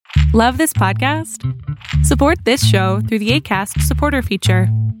Love this podcast? Support this show through the Acast supporter feature.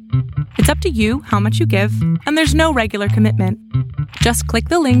 It's up to you how much you give, and there's no regular commitment. Just click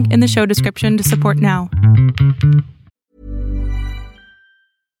the link in the show description to support now.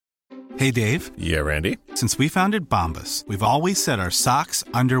 Hey, Dave. Yeah, Randy? Since we founded Bombas, we've always said our socks,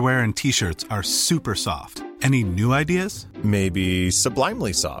 underwear, and T-shirts are super soft. Any new ideas? Maybe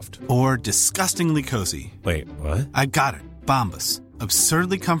sublimely soft. Or disgustingly cozy. Wait, what? I got it. Bombas.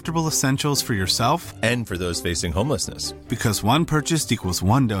 Absurdly comfortable essentials for yourself and for those facing homelessness. Because one purchased equals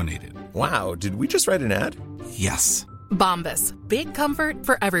one donated. Wow, did we just write an ad? Yes. Bombas. Big comfort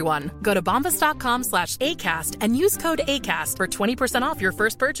for everyone. Go to bombas.com/ACAST and use code ACAST for 20% off your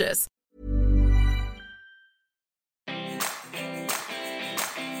first purchase.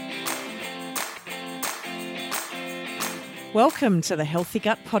 Welcome to the Healthy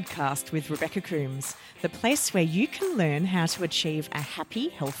Gut Podcast with Rebecca Coomes, the place where you can learn how to achieve a happy,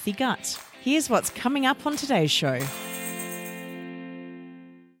 healthy gut. Here's what's coming up on today's show.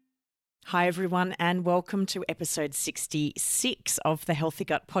 Hi everyone, and welcome to episode 66 of the Healthy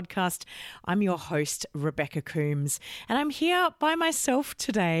Gut Podcast. I'm your host, Rebecca Coomes, and I'm here by myself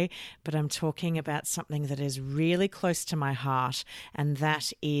today, but I'm talking about something that is really close to my heart, and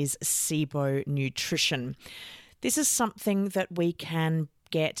that is SIBO nutrition. This is something that we can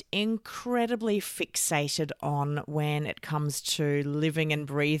get incredibly fixated on when it comes to living and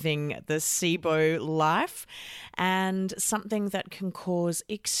breathing the SIBO life, and something that can cause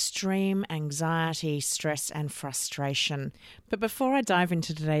extreme anxiety, stress and frustration. But before I dive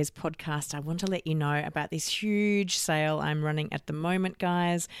into today's podcast, I want to let you know about this huge sale I'm running at the moment,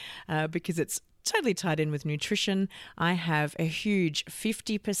 guys, because it's totally tied in with nutrition. I have a huge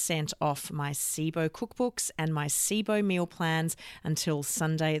 50% off my SIBO cookbooks and my SIBO meal plans until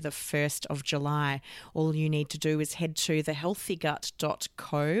Sunday, the 1st of July. All you need to do is head to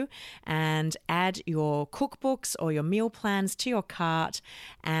thehealthygut.co and add your cookbooks or your meal plans to your cart,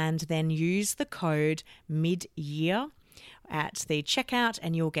 and then use the code mid-year at the checkout,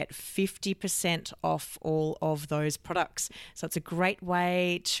 and you'll get 50% off all of those products. So it's a great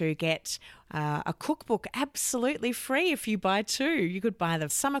way to get a cookbook absolutely free if you buy two. You could buy the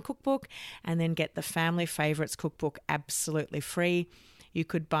summer cookbook and then get the family favorites cookbook absolutely free. You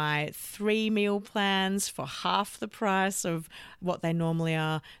could buy 3 meal plans for half the price of what they normally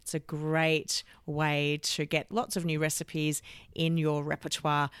are. It's a great way to get lots of new recipes in your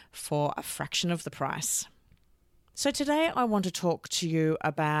repertoire for a fraction of the price. So today I want to talk to you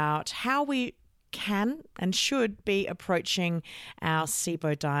about how we can and should be approaching our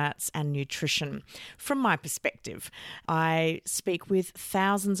SIBO diets and nutrition. From my perspective, I speak with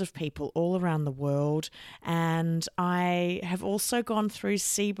thousands of people all around the world, and I have also gone through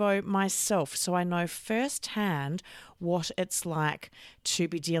SIBO myself, so I know firsthand what it's like to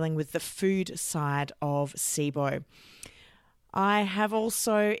be dealing with the food side of SIBO. I have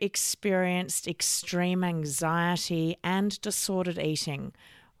also experienced extreme anxiety and disordered eating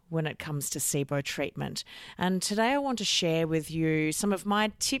when it comes to SIBO treatment. And today I want to share with you some of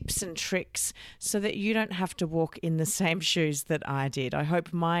my tips and tricks so that you don't have to walk in the same shoes that I did. I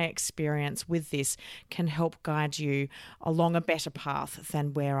hope my experience with this can help guide you along a better path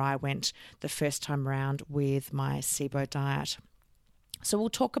than where I went the first time around with my SIBO diet. So we'll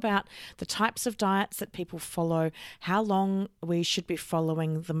talk about the types of diets that people follow, how long we should be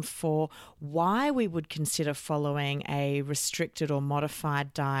following them for, why we would consider following a restricted or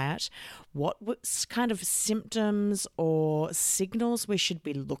modified diet, what kind of symptoms or signals we should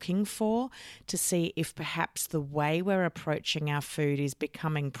be looking for to see if perhaps the way we're approaching our food is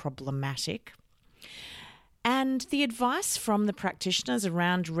becoming problematic, and the advice from the practitioners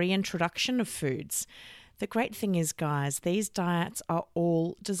around reintroduction of foods. The great thing is, guys, these diets are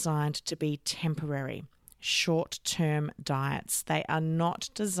all designed to be temporary, short-term diets. They are not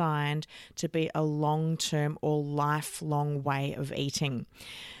designed to be a long-term or lifelong way of eating.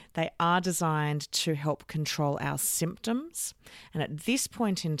 They are designed to help control our symptoms. And at this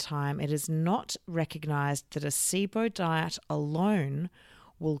point in time, it is not recognised that a SIBO diet alone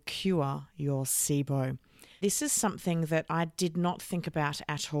will cure your SIBO. This is something that I did not think about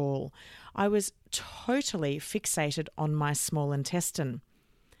at all. I was totally fixated on my small intestine.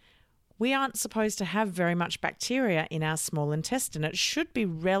 We aren't supposed to have very much bacteria in our small intestine. It should be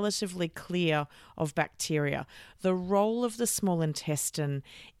relatively clear of bacteria. The role of the small intestine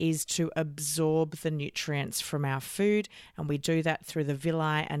is to absorb the nutrients from our food, and we do that through the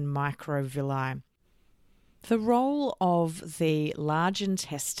villi and microvilli. The role of the large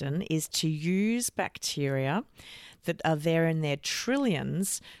intestine is to use bacteria that are there in their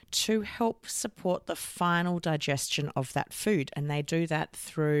trillions to help support the final digestion of that food. And they do that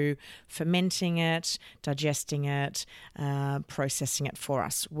through fermenting it, digesting it, processing it for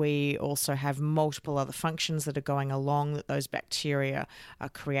us. We also have multiple other functions that are going along that those bacteria are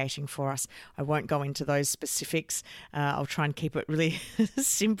creating for us. I won't go into those specifics. I'll try and keep it really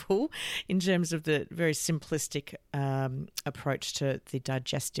simple in terms of the very simplistic approach to the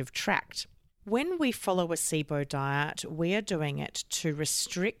digestive tract. When we follow a SIBO diet, we are doing it to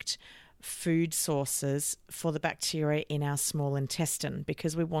restrict food sources for the bacteria in our small intestine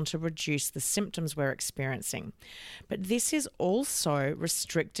because we want to reduce the symptoms we're experiencing. But this is also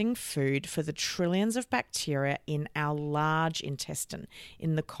restricting food for the trillions of bacteria in our large intestine,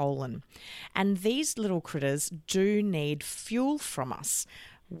 in the colon. And these little critters do need fuel from us.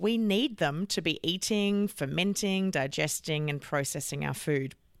 We need them to be eating, fermenting, digesting, and processing our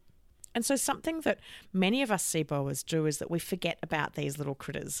food. And so something that many of us SIBOers do is that we forget about these little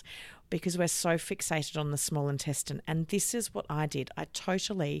critters because we're so fixated on the small intestine. And this is what I did. I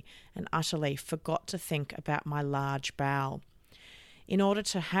totally and utterly forgot to think about my large bowel. In order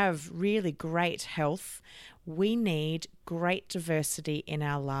to have really great health, we need great diversity in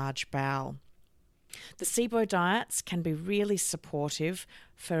our large bowel. The SIBO diets can be really supportive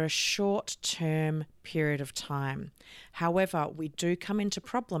for a short-term period of time. However, we do come into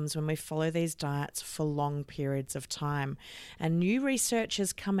problems when we follow these diets for long periods of time. And new research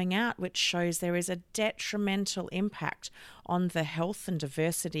is coming out which shows there is a detrimental impact on the health and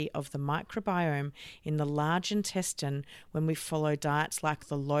diversity of the microbiome in the large intestine when we follow diets like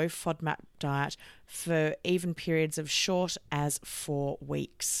the low FODMAP diet for even periods of short as 4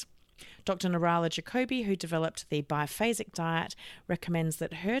 weeks. Dr. Nirala Jacobi, who developed the biphasic diet, recommends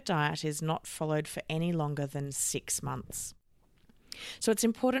that her diet is not followed for any longer than 6 months. So it's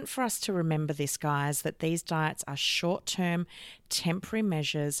important for us to remember this, guys, that these diets are short-term, temporary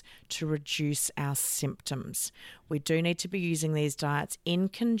measures to reduce our symptoms. We do need to be using these diets in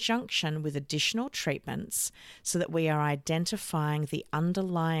conjunction with additional treatments so that we are identifying the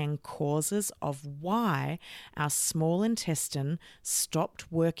underlying causes of why our small intestine stopped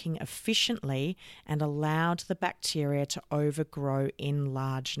working efficiently and allowed the bacteria to overgrow in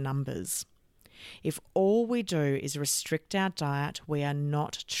large numbers. If all we do is restrict our diet, we are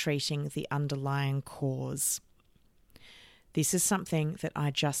not treating the underlying cause. This is something that I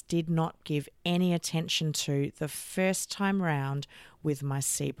just did not give any attention to the first time round with my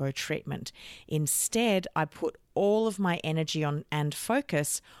SIBO treatment. Instead, I put all of my energy on and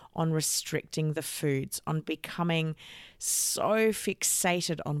focus on restricting the foods, on becoming so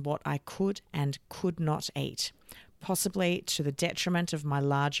fixated on what I could and could not eat, possibly to the detriment of my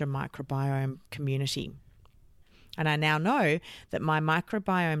larger microbiome community. And I now know that my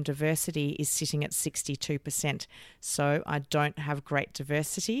microbiome diversity is sitting at 62%. So I don't have great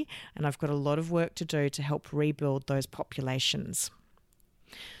diversity, and I've got a lot of work to do to help rebuild those populations.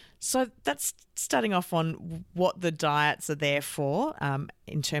 So that's starting off on what the diets are there for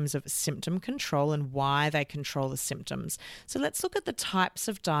in terms of symptom control and why they control the symptoms. So let's look at the types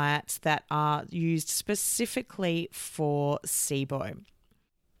of diets that are used specifically for SIBO.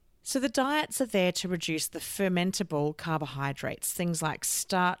 So the diets are there to reduce the fermentable carbohydrates, things like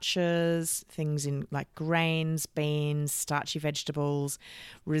starches, things in like grains, beans, starchy vegetables,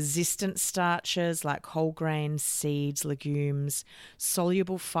 resistant starches like whole grains, seeds, legumes,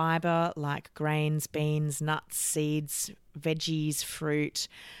 soluble fiber like grains, beans, nuts, seeds, veggies, fruit,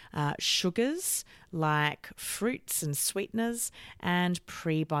 sugars like fruits and sweeteners, and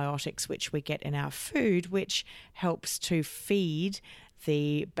prebiotics which we get in our food, which helps to feed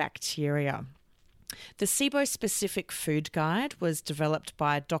the bacteria. The SIBO-specific food guide was developed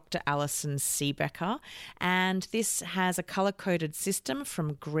by Dr. Alison Siebecker, and this has a colour-coded system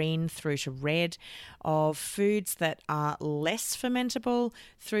from green through to red of foods that are less fermentable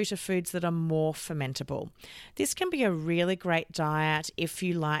through to foods that are more fermentable. This can be a really great diet if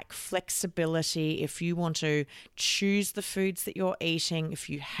you like flexibility, if you want to choose the foods that you're eating, if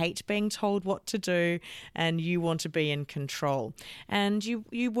you hate being told what to do and you want to be in control. And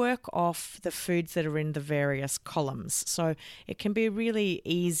you work off the foods that are in the various columns. So it can be a really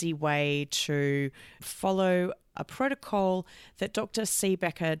easy way to follow a protocol that Dr.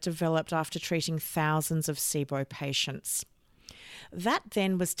 Siebecker developed after treating thousands of SIBO patients. That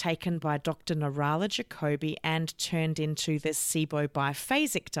then was taken by Dr. Nirala Jacobi and turned into the SIBO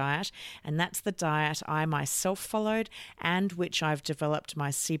biphasic diet, and that's the diet I myself followed and which I've developed my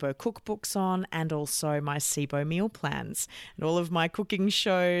SIBO cookbooks on, and also my SIBO meal plans and all of my cooking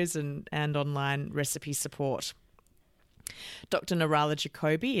shows and online recipe support. Dr. Narala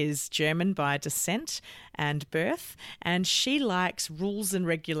Jacobi is German by descent and birth, and she likes rules and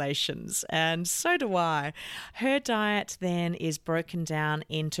regulations, and so do I. Her diet then is broken down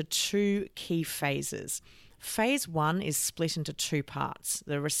into two key phases. Phase 1 is split into two parts.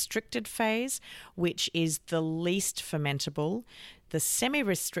 The restricted phase, which is the least fermentable. The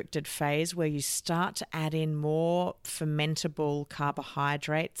semi-restricted phase, where you start to add in more fermentable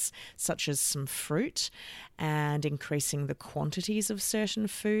carbohydrates, such as some fruit, and increasing the quantities of certain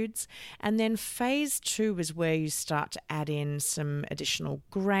foods. And then phase 2 is where you start to add in some additional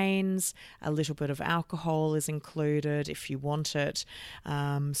grains, a little bit of alcohol is included if you want it,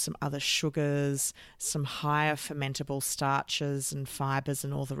 some other sugars, some higher fermentable starches and fibres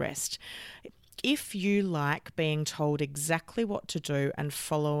and all the rest. If you like being told exactly what to do and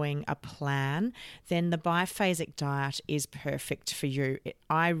following a plan, then the biphasic diet is perfect for you.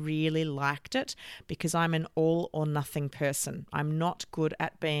 I really liked it because I'm an all or nothing person. I'm not good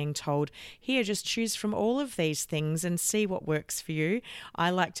at being told, here, just choose from all of these things and see what works for you. I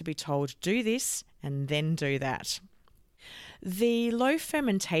like to be told, do this and then do that. The low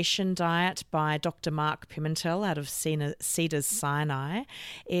fermentation diet by Dr. Mark Pimentel out of Cedars Sinai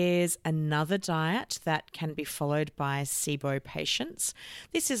is another diet that can be followed by SIBO patients.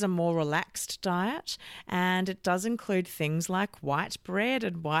 This is a more relaxed diet, and it does include things like white bread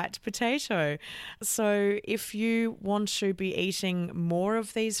and white potato. So if you want to be eating more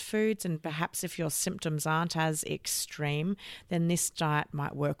of these foods, and perhaps if your symptoms aren't as extreme, then this diet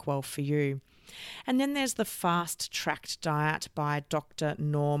might work well for you. And then there's the fast-tracked diet by Dr.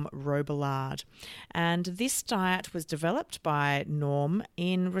 Norm Robillard. And this diet was developed by Norm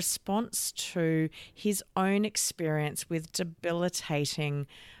in response to his own experience with debilitating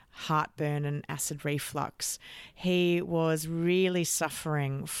heartburn and acid reflux. He was really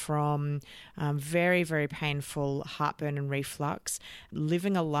suffering from very, very painful heartburn and reflux,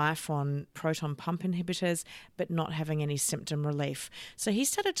 living a life on proton pump inhibitors, but not having any symptom relief. So he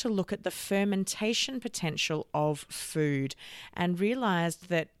started to look at the fermentation potential of food and realized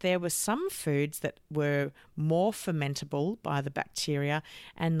that there were some foods that were more fermentable by the bacteria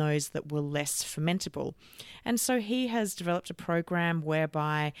and those that were less fermentable. And so he has developed a program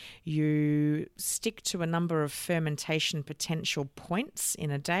whereby you stick to a number of fermentation potential points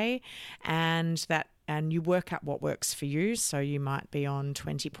in a day, and you work out what works for you. So you might be on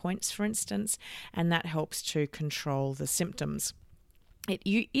 20 points, for instance, and that helps to control the symptoms. It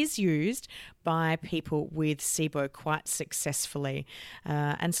is used by people with SIBO quite successfully,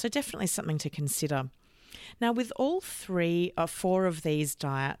 and so definitely something to consider. Now, with all 3 or 4 of these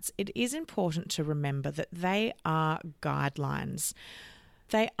diets, it is important to remember that they are guidelines.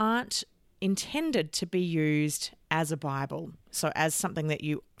 They aren't intended to be used as a Bible, so as something that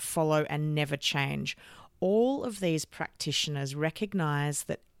you follow and never change. All of these practitioners recognize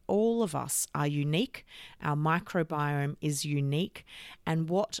that all of us are unique, our microbiome is unique, and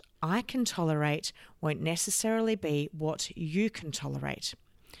what I can tolerate won't necessarily be what you can tolerate.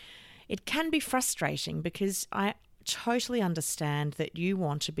 It can be frustrating because I totally understand that you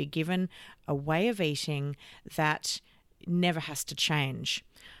want to be given a way of eating that never has to change.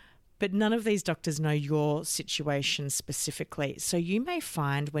 But none of these doctors know your situation specifically. So you may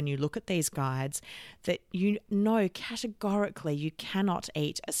find when you look at these guides that you know categorically you cannot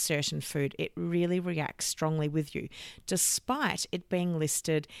eat a certain food. It really reacts strongly with you, despite it being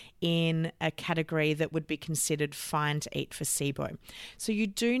listed in a category that would be considered fine to eat for SIBO. So you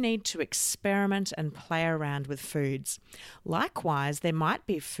do need to experiment and play around with foods. Likewise, there might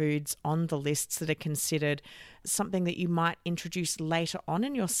be foods on the lists that are considered something that you might introduce later on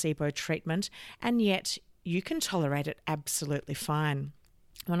in your SIBO treatment, and yet you can tolerate it absolutely fine.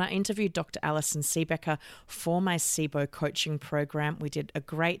 When I interviewed Dr. Alison Seebecker for my SIBO coaching program, we did a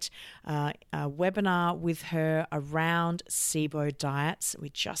great webinar with her around SIBO diets. We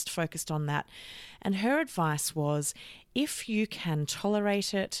just focused on that. And her advice was, if you can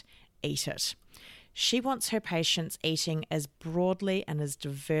tolerate it, eat it. She wants her patients eating as broadly and as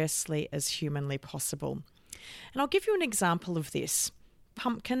diversely as humanly possible. And I'll give you an example of this.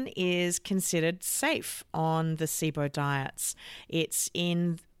 Pumpkin is considered safe on the SIBO diets. It's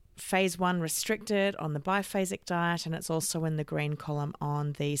in phase 1 restricted on the biphasic diet, and it's also in the green column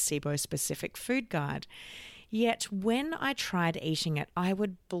on the SIBO specific food guide. Yet when I tried eating it, I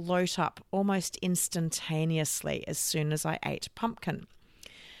would bloat up almost instantaneously as soon as I ate pumpkin.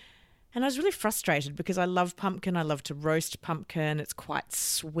 And I was really frustrated because I love pumpkin. I love to roast pumpkin. It's quite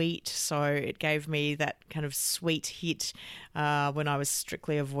sweet, so it gave me that kind of sweet hit when I was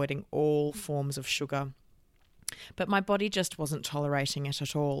strictly avoiding all forms of sugar. But my body just wasn't tolerating it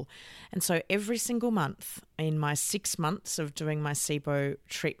at all. And so every single month in my 6 months of doing my SIBO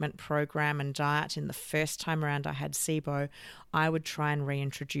treatment program and diet, in the first time around I had SIBO, I would try and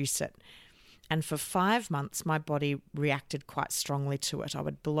reintroduce it. And for 5 months, my body reacted quite strongly to it. I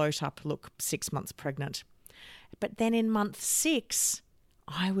would bloat up, look 6 months pregnant. But then in month 6,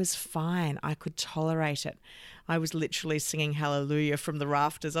 I was fine. I could tolerate it. I was literally singing hallelujah from the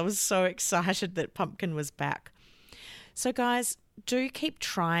rafters. I was so excited that pumpkin was back. So guys, do keep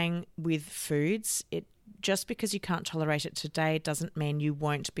trying with foods. Just because you can't tolerate it today doesn't mean you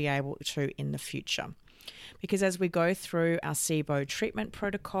won't be able to in the future. Because as we go through our SIBO treatment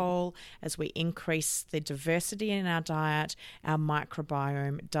protocol, as we increase the diversity in our diet, our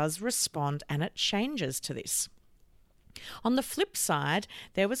microbiome does respond and it changes to this. On the flip side,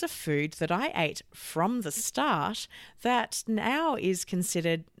 there was a food that I ate from the start that now is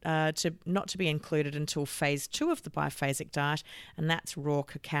considered not to be included until phase 2 of the biphasic diet, and that's raw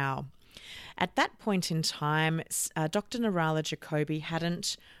cacao. At that point in time, Dr. Narala Jacoby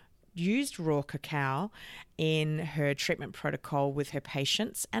hadn't used raw cacao in her treatment protocol with her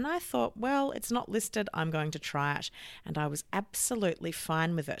patients, and I thought, well, it's not listed, I'm going to try it, and I was absolutely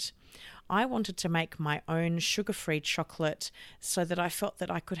fine with it. I wanted to make my own sugar-free chocolate so that I felt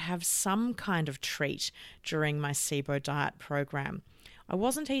that I could have some kind of treat during my SIBO diet program. I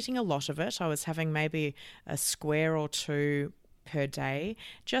wasn't eating a lot of it. I was having maybe a square or two per day,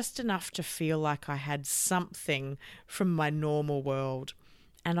 just enough to feel like I had something from my normal world.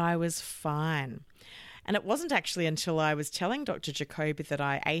 And I was fine. And it wasn't actually until I was telling Dr. Jacoby that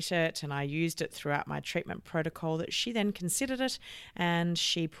I ate it and I used it throughout my treatment protocol that she then considered it and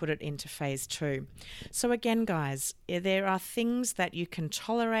she put it into phase 2. So again, guys, there are things that you can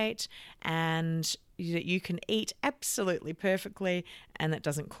tolerate and that you can eat absolutely perfectly and that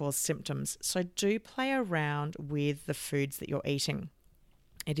doesn't cause symptoms. So do play around with the foods that you're eating.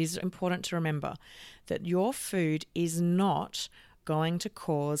 It is important to remember that your food is not going to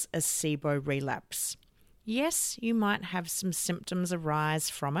cause a SIBO relapse. Yes, you might have some symptoms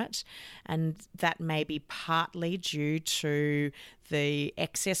arise from it, and that may be partly due to the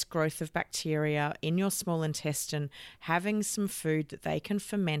excess growth of bacteria in your small intestine, having some food that they can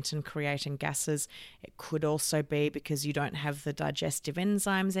ferment and creating gases. It could also be because you don't have the digestive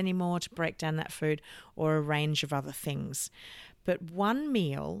enzymes anymore to break down that food, or a range of other things. But one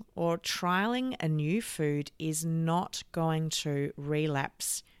meal or trialing a new food is not going to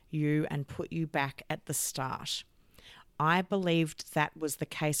relapse you and put you back at the start. I believed that was the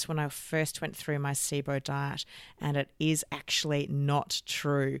case when I first went through my SIBO diet, and it is actually not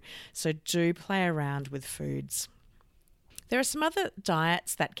true. So do play around with foods. There are some other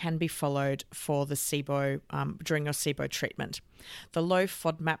diets that can be followed for the SIBO during your SIBO treatment. The low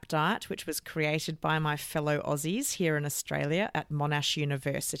FODMAP diet, which was created by my fellow Aussies here in Australia at Monash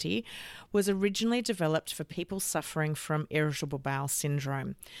University, was originally developed for people suffering from irritable bowel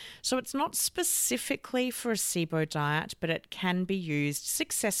syndrome. So it's not specifically for a SIBO diet, but it can be used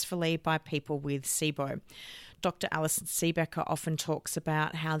successfully by people with SIBO. Dr. Alison Siebecker often talks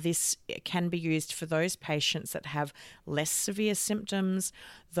about how this can be used for those patients that have less severe symptoms,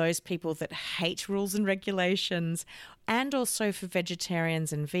 those people that hate rules and regulations, and also for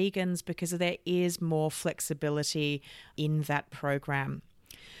vegetarians and vegans because there is more flexibility in that program.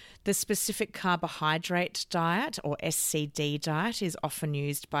 The specific carbohydrate diet, or SCD diet, is often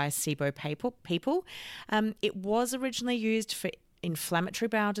used by SIBO people. It was originally used for inflammatory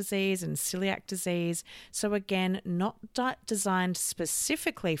bowel disease and celiac disease. So again, not designed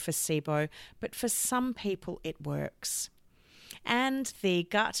specifically for SIBO, but for some people it works. And the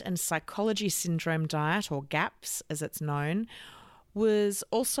gut and psychology syndrome diet, or GAPS as it's known, was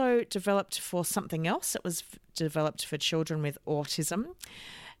also developed for something else. It was developed for children with autism.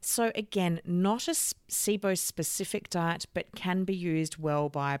 So again, not a SIBO-specific diet, but can be used well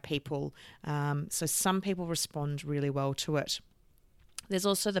by people. So some people respond really well to it. There's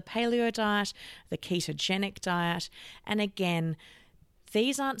also the paleo diet, the ketogenic diet, and again,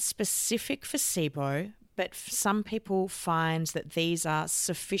 these aren't specific for SIBO, but some people find that these are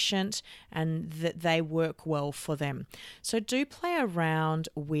sufficient and that they work well for them. So do play around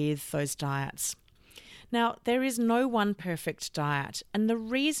with those diets. Now, there is no one perfect diet, and the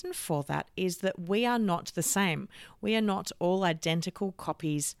reason for that is that we are not the same. We are not all identical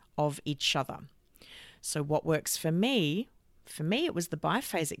copies of each other. So what works for me, it was the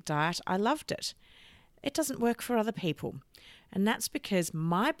biphasic diet. I loved it. It doesn't work for other people. And that's because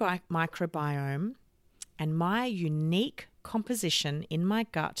my microbiome and my unique composition in my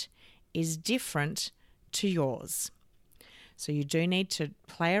gut is different to yours. So you do need to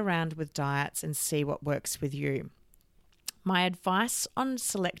play around with diets and see what works with you. My advice on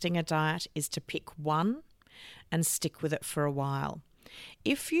selecting a diet is to pick one and stick with it for a while.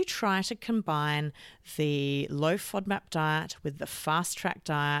 If you try to combine the low FODMAP diet with the fast track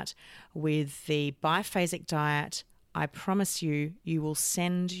diet, with the biphasic diet, I promise you, you will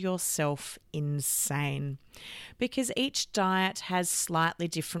send yourself insane, because each diet has slightly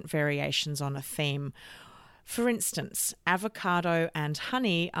different variations on a theme. For instance, avocado and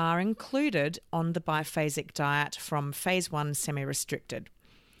honey are included on the biphasic diet from phase 1 semi-restricted.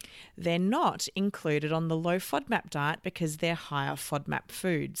 They're not included on the low FODMAP diet because they're higher FODMAP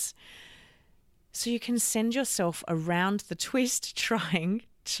foods. So you can send yourself around the twist trying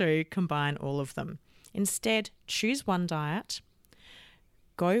to combine all of them. Instead, choose one diet,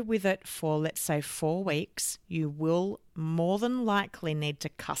 go with it for, let's say, 4 weeks. You will more than likely need to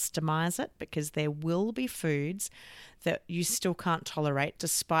customize it because there will be foods that you still can't tolerate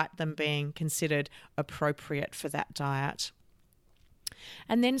despite them being considered appropriate for that diet.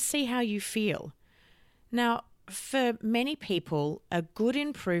 And then see how you feel. Now, for many people, a good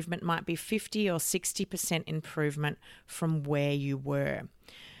improvement might be 50 or 60% improvement from where you were.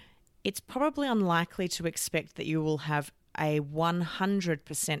 It's probably unlikely to expect that you will have a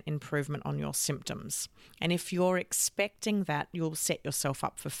 100% improvement on your symptoms. And if you're expecting that, you'll set yourself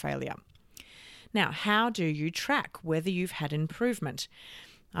up for failure. Now, how do you track whether you've had improvement?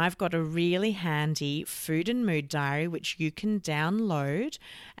 I've got a really handy food and mood diary which you can download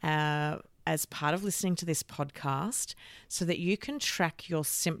as part of listening to this podcast so that you can track your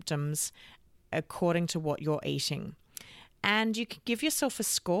symptoms according to what you're eating. And you can give yourself a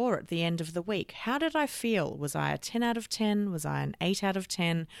score at the end of the week. How did I feel? Was I a 10 out of 10? Was I an 8 out of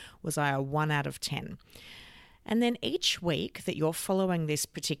 10? Was I a 1 out of 10? And then each week that you're following this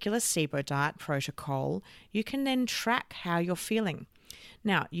particular SIBO diet protocol, you can then track how you're feeling.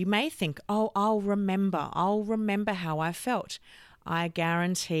 Now, you may think, I'll remember how I felt. I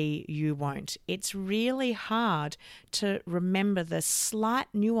guarantee you won't. It's really hard to remember the slight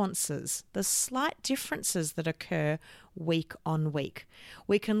nuances, the slight differences that occur week on week.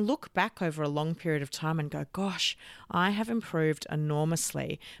 We can look back over a long period of time and go, gosh, I have improved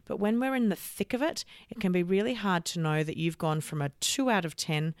enormously. But when we're in the thick of it, it can be really hard to know that you've gone from a 2 out of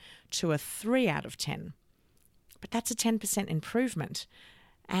 10 to a 3 out of 10. But that's a 10% improvement.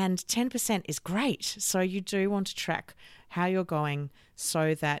 And 10% is great. So you do want to track how you're going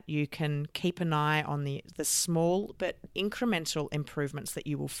so that you can keep an eye on the small but incremental improvements that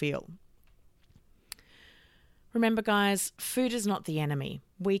you will feel. Remember, guys, food is not the enemy.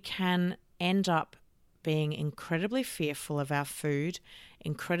 We can end up being incredibly fearful of our food,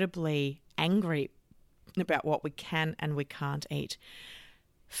 incredibly angry about what we can and we can't eat.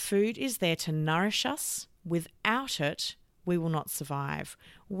 Food is there to nourish us. Without it, we will not survive.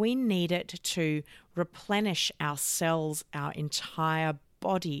 We need it to replenish our cells. Our entire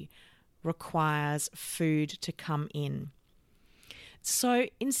body requires food to come in. So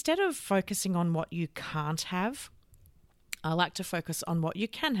instead of focusing on what you can't have, I like to focus on what you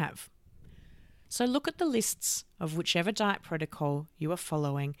can have. So look at the lists of whichever diet protocol you are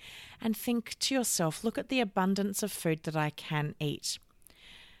following and think to yourself, look at the abundance of food that I can eat.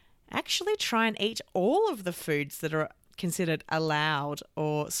 Actually try and eat all of the foods that are considered allowed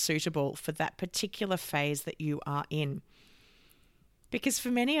or suitable for that particular phase that you are in. Because for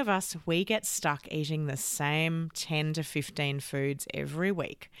many of us, we get stuck eating the same 10 to 15 foods every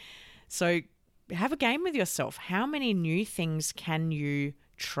week. So have a game with yourself. How many new things can you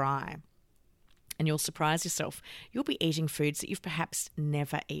try? And you'll surprise yourself. You'll be eating foods that you've perhaps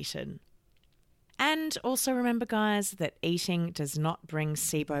never eaten. And also remember, guys, that eating does not bring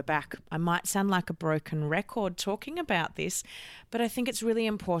SIBO back. I might sound like a broken record talking about this, but I think it's really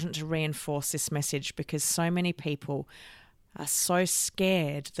important to reinforce this message because so many people are so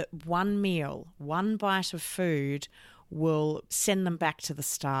scared that one meal, one bite of food will send them back to the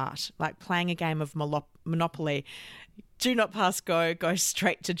start, like playing a game of Monopoly. Do not pass go, go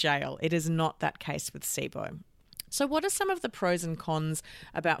straight to jail. It is not that case with SIBO. So what are some of the pros and cons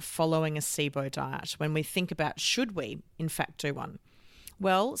about following a SIBO diet when we think about should we, in fact, do one?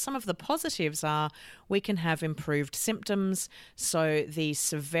 Well, some of the positives are we can have improved symptoms, so the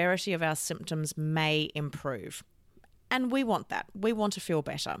severity of our symptoms may improve. And we want that. We want to feel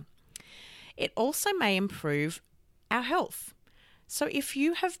better. It also may improve our health. So if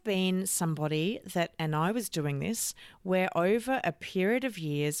you have been somebody that, and I was doing this, where over a period of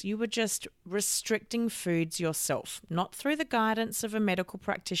years you were just restricting foods yourself, not through the guidance of a medical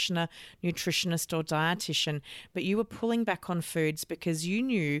practitioner, nutritionist or dietitian, but you were pulling back on foods because you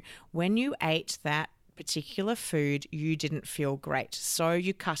knew when you ate that particular food, you didn't feel great, so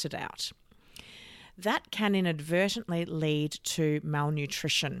you cut it out. That can inadvertently lead to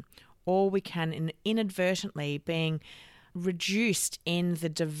malnutrition, or we can inadvertently being reduced in the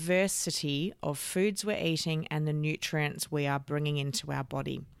diversity of foods we're eating and the nutrients we are bringing into our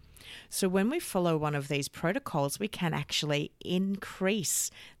body. So when we follow one of these protocols, we can actually increase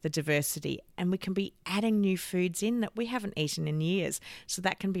the diversity, and we can be adding new foods in that we haven't eaten in years. So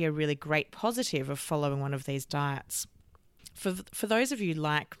that can be a really great positive of following one of these diets. For those of you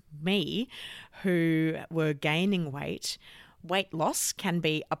like me who were gaining weight loss can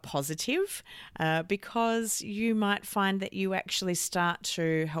be a positive because you might find that you actually start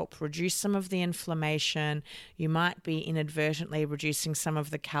to help reduce some of the inflammation. You might be inadvertently reducing some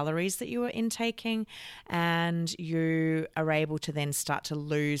of the calories that you are intaking, and you are able to then start to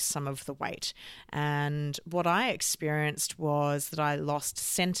lose some of the weight. And what I experienced was that I lost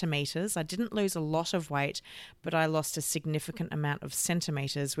centimetres. I didn't lose a lot of weight, but I lost a significant amount of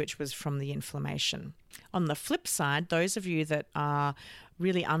centimetres, which was from the inflammation. On the flip side, those of you that are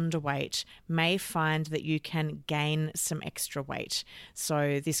really underweight may find that you can gain some extra weight.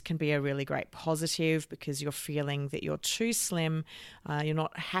 So this can be a really great positive because you're feeling that you're too slim, you're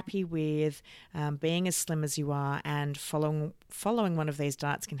not happy with being as slim as you are, and following one of these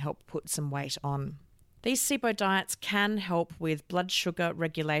diets can help put some weight on. These SIBO diets can help with blood sugar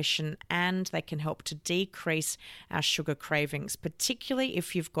regulation, and they can help to decrease our sugar cravings, particularly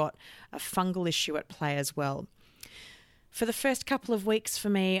if you've got a fungal issue at play as well. For the first couple of weeks for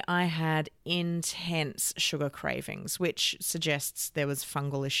me, I had intense sugar cravings, which suggests there was a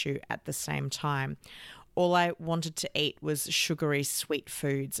fungal issue at the same time. All I wanted to eat was sugary sweet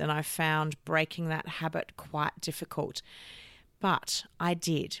foods, and I found breaking that habit quite difficult. But I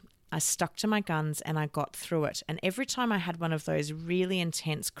did. I stuck to my guns and I got through it. And every time I had one of those really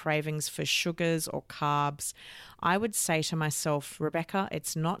intense cravings for sugars or carbs, I would say to myself, Rebecca,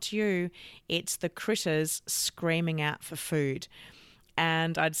 it's not you, it's the critters screaming out for food.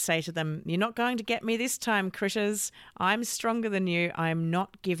 And I'd say to them, you're not going to get me this time, critters. I'm stronger than you. I'm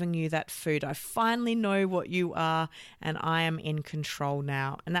not giving you that food. I finally know what you are, and I am in control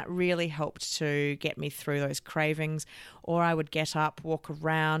now. And that really helped to get me through those cravings. Or I would get up, walk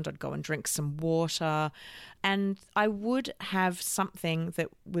around, I'd go and drink some water, and I would have something that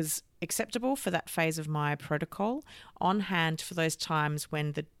was acceptable for that phase of my protocol on hand for those times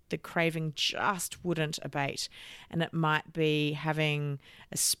when the craving just wouldn't abate. And it might be having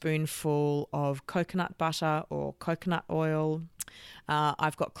a spoonful of coconut butter or coconut oil.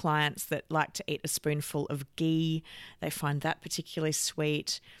 I've got clients that like to eat a spoonful of ghee. They find that particularly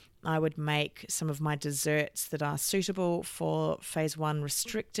sweet. I would make some of my desserts that are suitable for phase 1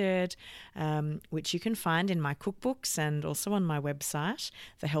 restricted, which you can find in my cookbooks and also on my website,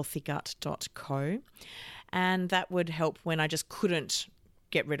 thehealthygut.co. And that would help when I just couldn't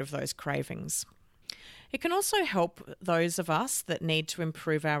get rid of those cravings. It can also help those of us that need to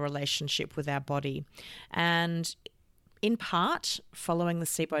improve our relationship with our body. And in part, following the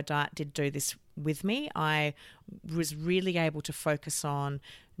SIBO diet did do this with me. I was really able to focus on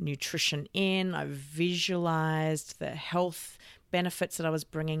nutrition I visualized the health benefits that I was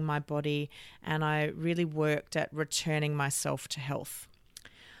bringing my body, and I really worked at returning myself to health.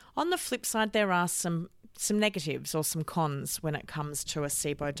 On the flip side, there are some negatives or some cons when it comes to a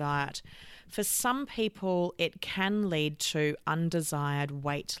SIBO diet. For some people, it can lead to undesired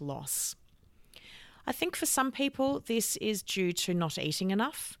weight loss. I think for some people, this is due to not eating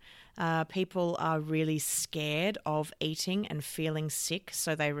enough. People are really scared of eating and feeling sick,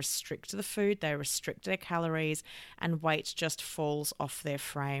 so they restrict the food, they restrict their calories, and weight just falls off their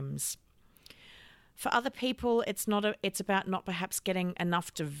frames. For other people, it's about not perhaps getting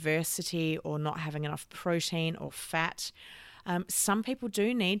enough diversity or not having enough protein or fat. Some people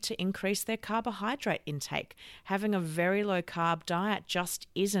do need to increase their carbohydrate intake. Having a very low carb diet just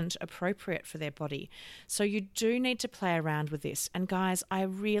isn't appropriate for their body. So you do need to play around with this. And guys, I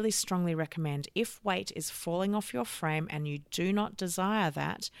really strongly recommend, if weight is falling off your frame and you do not desire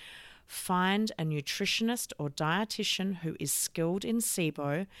that, find a nutritionist or dietitian who is skilled in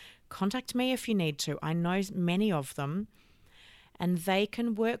SIBO. Contact me if you need to. I know many of them. And they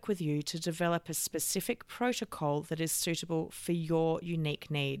can work with you to develop a specific protocol that is suitable for your unique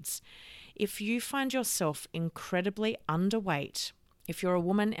needs. If you find yourself incredibly underweight, if you're a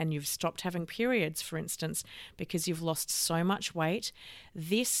woman and you've stopped having periods, for instance, because you've lost so much weight,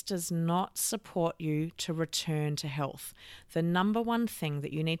 this does not support you to return to health. The number one thing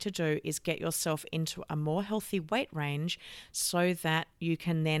that you need to do is get yourself into a more healthy weight range so that you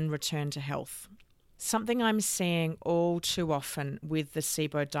can then return to health. Something I'm seeing all too often with the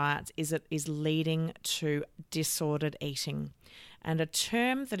SIBO diets is it is leading to disordered eating. And a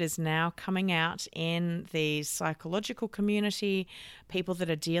term that is now coming out in the psychological community, people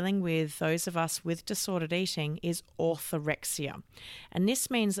that are dealing with those of us with disordered eating, is orthorexia. And this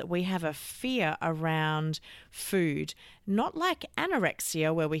means that we have a fear around food, not like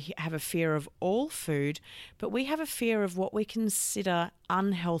anorexia where we have a fear of all food, but we have a fear of what we consider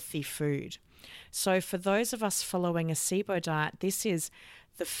unhealthy food. So for those of us following a SIBO diet, this is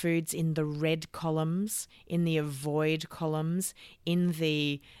the foods in the red columns, in the avoid columns, in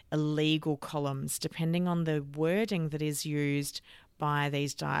the illegal columns, depending on the wording that is used by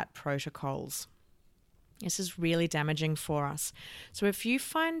these diet protocols. This is really damaging for us. So if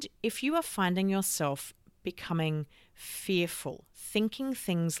you are finding yourself becoming fearful, thinking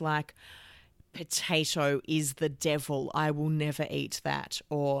things like potato is the devil, I will never eat that,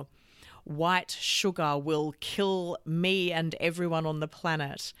 or white sugar will kill me and everyone on the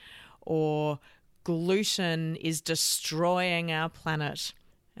planet, or gluten is destroying our planet.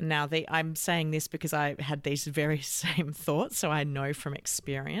 And now I'm saying this because I had these very same thoughts, so I know from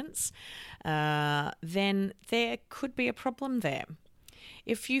experience, then there could be a problem there.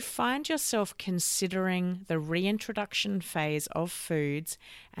 If you find yourself considering the reintroduction phase of foods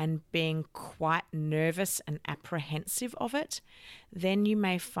and being quite nervous and apprehensive of it, then you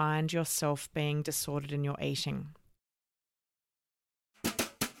may find yourself being disordered in your eating.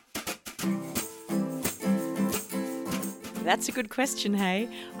 That's a good question, hey?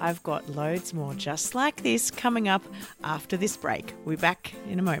 I've got loads more just like this coming up after this break. We'll be back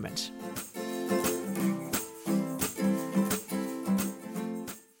in a moment.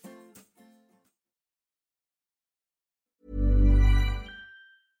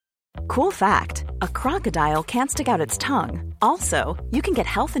 Cool fact, a crocodile can't stick out its tongue. Also, you can get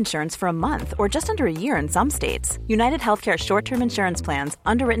health insurance for a month or just under a year in some states. United Healthcare short-term insurance plans,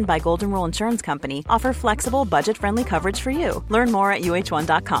 underwritten by Golden Rule Insurance Company, offer flexible, budget-friendly coverage for you. Learn more at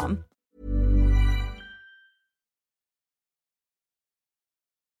uh1.com.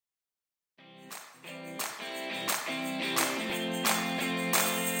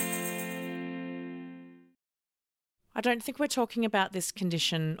 I don't think we're talking about this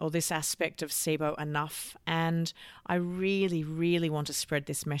condition or this aspect of SIBO enough, and I really, really want to spread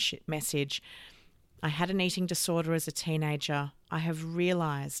this message. I had an eating disorder as a teenager. I have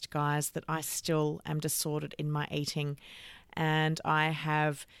realised, guys, that I still am disordered in my eating, and I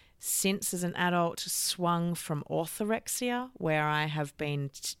have since as an adult swung from orthorexia, where I have been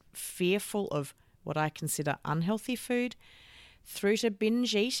fearful of what I consider unhealthy food, through to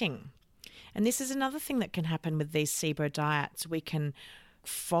binge eating. And this is another thing that can happen with these SIBO diets. We can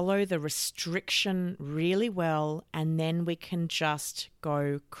follow the restriction really well, and then we can just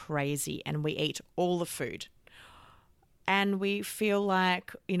go crazy and we eat all the food. And we feel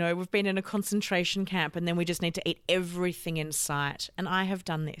like, we've been in a concentration camp and then we just need to eat everything in sight. And I have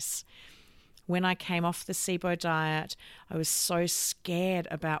done this. When I came off the SIBO diet, I was so scared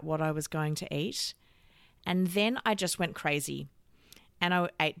about what I was going to eat. And then I just went crazy. And I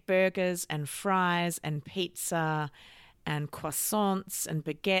ate burgers and fries and pizza and croissants and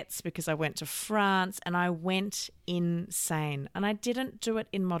baguettes because I went to France, and I went insane. And I didn't do it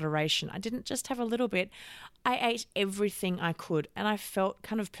in moderation. I didn't just have a little bit. I ate everything I could, and I felt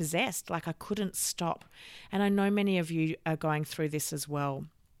kind of possessed, like I couldn't stop. And I know many of you are going through this as well.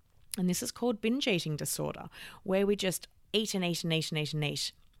 And this is called binge eating disorder, where we just eat and eat and eat and eat and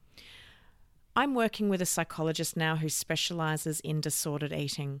eat. I'm working with a psychologist now who specialises in disordered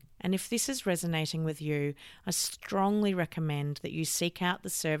eating. And if this is resonating with you, I strongly recommend that you seek out the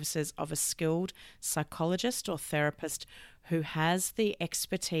services of a skilled psychologist or therapist who has the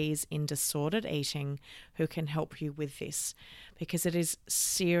expertise in disordered eating, who can help you with this. Because it is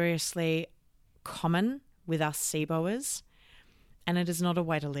seriously common with us SIBOers. And it is not a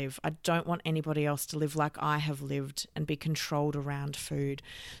way to live. I don't want anybody else to live like I have lived and be controlled around food.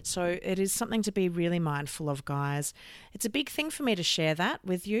 So it is something to be really mindful of, guys. It's a big thing for me to share that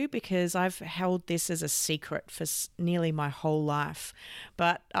with you because I've held this as a secret for nearly my whole life.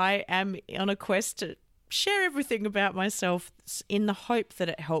 But I am on a quest to share everything about myself in the hope that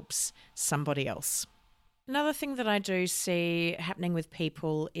it helps somebody else. Another thing that I do see happening with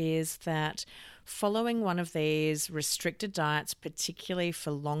people is that following one of these restricted diets, particularly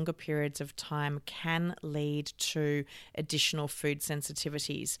for longer periods of time, can lead to additional food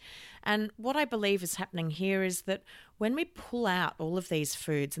sensitivities. And what I believe is happening here is that when we pull out all of these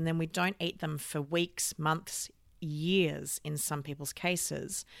foods and then we don't eat them for weeks, months, years in some people's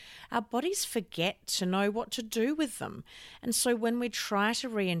cases, our bodies forget to know what to do with them. And so when we try to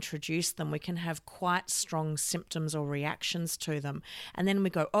reintroduce them, we can have quite strong symptoms or reactions to them. And then we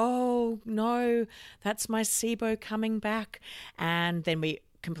go, oh no, that's my SIBO coming back. And then we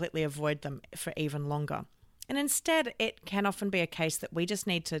completely avoid them for even longer. And instead, it can often be a case that we just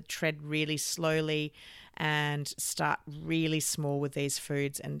need to tread really slowly and start really small with these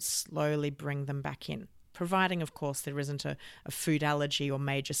foods and slowly bring them back in, providing, of course, there isn't a food allergy or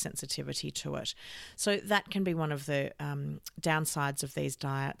major sensitivity to it. So that can be one of the downsides of these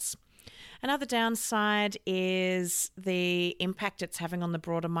diets. Another downside is the impact it's having on the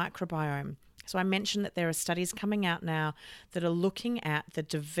broader microbiome. So I mentioned that there are studies coming out now that are looking at the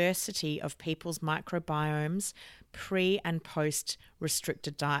diversity of people's microbiomes pre and post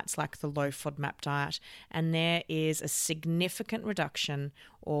restricted diets like the low FODMAP diet. And there is a significant reduction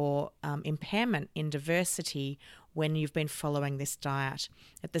or impairment in diversity when you've been following this diet.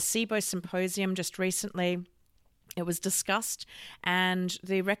 At the SIBO symposium just recently, it was discussed and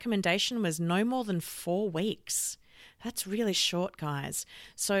the recommendation was no more than 4 weeks. That's really short, guys.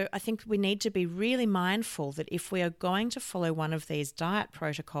 So I think we need to be really mindful that if we are going to follow one of these diet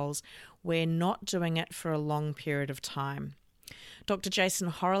protocols, we're not doing it for a long period of time. Dr. Jason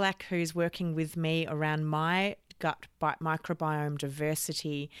Horolak, who's working with me around my gut microbiome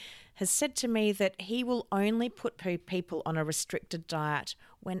diversity, has said to me that he will only put people on a restricted diet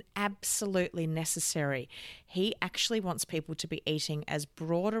when absolutely necessary. He actually wants people to be eating as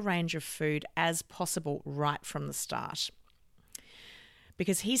broad a range of food as possible right from the start,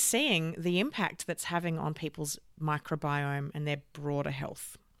 because he's seeing the impact that's having on people's microbiome and their broader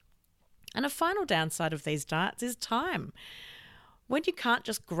health. And a final downside of these diets is time. When you can't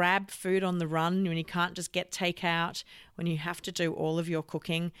just grab food on the run, when you can't just get takeout, when you have to do all of your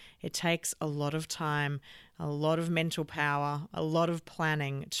cooking, it takes a lot of time, a lot of mental power, a lot of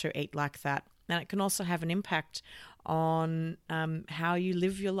planning to eat like that. And it can also have an impact on how you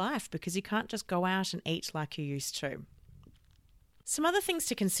live your life, because you can't just go out and eat like you used to. Some other things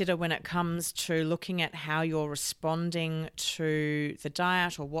to consider when it comes to looking at how you're responding to the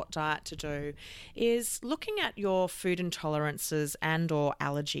diet or what diet to do is looking at your food intolerances and or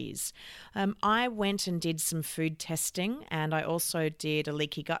allergies. I went and did some food testing, and I also did a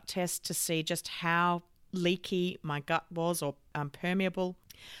leaky gut test to see just how leaky my gut was, or permeable,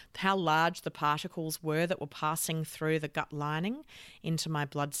 how large the particles were that were passing through the gut lining into my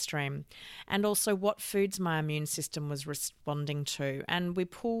bloodstream, and also what foods my immune system was responding to. And we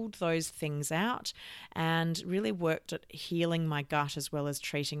pulled those things out and really worked at healing my gut as well as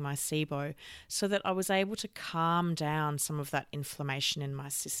treating my SIBO, so that I was able to calm down some of that inflammation in my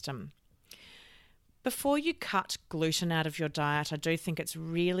system. Before you cut gluten out of your diet, I do think it's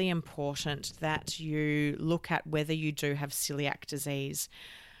really important that you look at whether you do have celiac disease.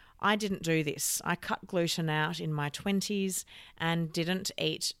 I didn't do this. I cut gluten out in my 20s and didn't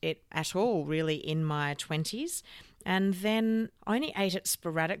eat it at all really in my 20s, and then only ate it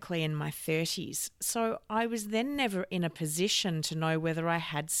sporadically in my 30s. So I was then never in a position to know whether I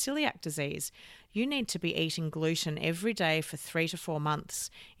had celiac disease. You need to be eating gluten every day for 3 to 4 months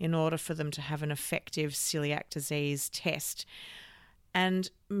in order for them to have an effective celiac disease test. And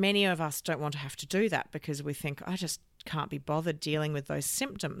many of us don't want to have to do that because we think, I just can't be bothered dealing with those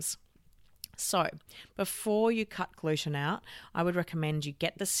symptoms. So before you cut gluten out, I would recommend you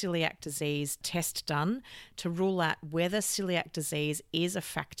get the celiac disease test done to rule out whether celiac disease is a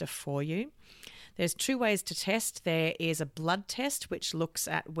factor for you. There's 2 ways to test. There is a blood test, which looks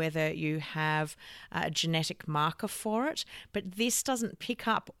at whether you have a genetic marker for it, but this doesn't pick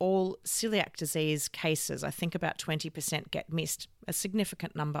up all celiac disease cases. I think about 20% get missed, a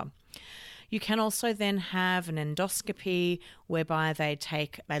significant number. You can also then have an endoscopy whereby they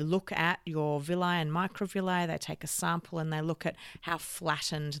look at your villi and microvilli, they take a sample and they look at how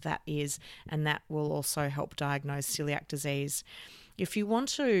flattened that is, and that will also help diagnose celiac disease. If you want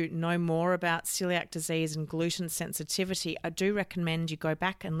to know more about celiac disease and gluten sensitivity, I do recommend you go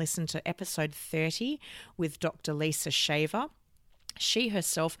back and listen to episode 30 with Dr. Lisa Shaver. She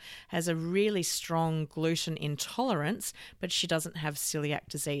herself has a really strong gluten intolerance, but she doesn't have celiac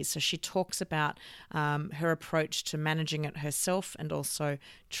disease. So she talks about her approach to managing it herself and also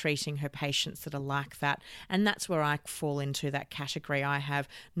treating her patients that are like that. And that's where I fall into that category. I have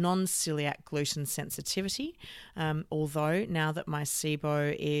non-celiac gluten sensitivity, although now that my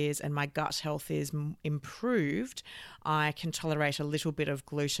SIBO is and my gut health is improved, I can tolerate a little bit of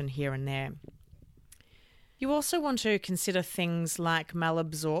gluten here and there. You also want to consider things like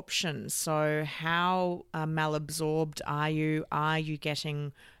malabsorption. So how malabsorbed are you? Are you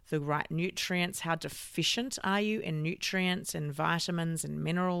getting the right nutrients, how deficient are you in nutrients and vitamins and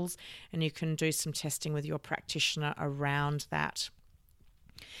minerals, and you can do some testing with your practitioner around that.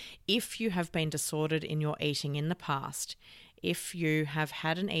 If you have been disordered in your eating in the past, if you have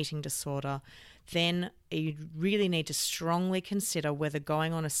had an eating disorder, then you really need to strongly consider whether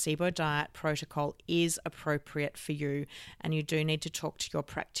going on a SIBO diet protocol is appropriate for you, and you do need to talk to your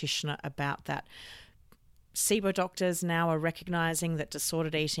practitioner about that. SIBO doctors now are recognising that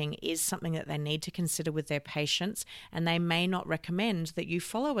disordered eating is something that they need to consider with their patients, and they may not recommend that you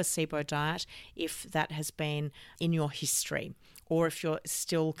follow a SIBO diet if that has been in your history, or if you're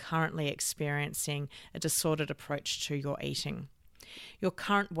still currently experiencing a disordered approach to your eating. Your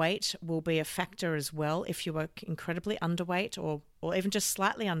current weight will be a factor as well. If you are incredibly underweight or even just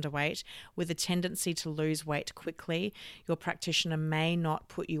slightly underweight with a tendency to lose weight quickly, your practitioner may not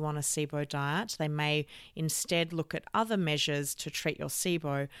put you on a SIBO diet. They may instead look at other measures to treat your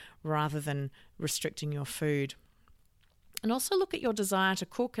SIBO rather than restricting your food. And also look at your desire to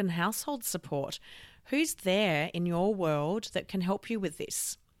cook and household support. Who's there in your world that can help you with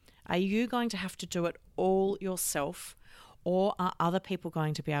this? Are you going to have to do it all yourself, or are other people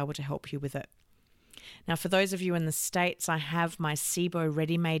going to be able to help you with it? Now, for those of you in the States, I have my SIBO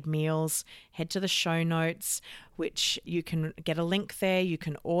ready-made meals. Head to the show notes, which you can get a link there. You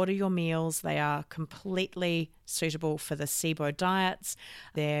can order your meals. They are completely suitable for the SIBO diets.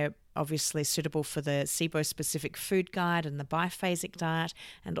 They're obviously suitable for the SIBO specific food guide and the biphasic diet,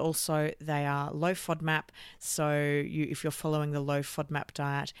 and also they are low FODMAP, so if you're following the low FODMAP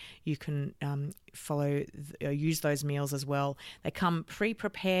diet, you can use those meals as well. They come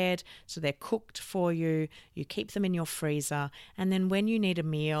pre-prepared, so they're cooked for you. You keep them in your freezer, and then when you need a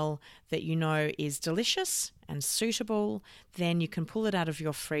meal that you know is delicious and suitable, then you can pull it out of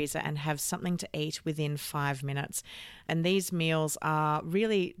your freezer and have something to eat within 5 minutes. And these meals are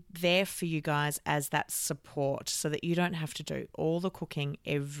really there for you guys as that support, so that you don't have to do all the cooking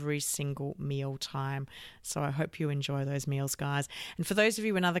every single meal time. So I hope you enjoy those meals, guys. And for those of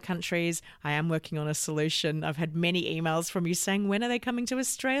you in other countries, I am working on a solution. I've had many emails from you saying, when are they coming to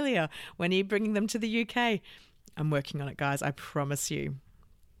Australia? When are you bringing them to the UK? I'm working on it, guys, I promise you.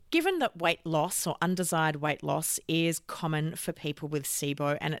 Given that weight loss or undesired weight loss is common for people with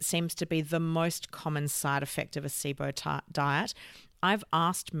SIBO, and it seems to be the most common side effect of a SIBO diet, I've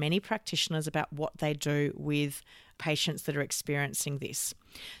asked many practitioners about what they do with patients that are experiencing this.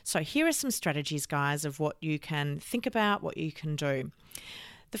 So here are some strategies, guys, of what you can think about, what you can do.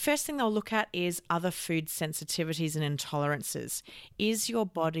 The first thing they'll look at is other food sensitivities and intolerances. Is your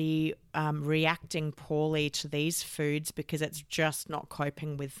body reacting poorly to these foods because it's just not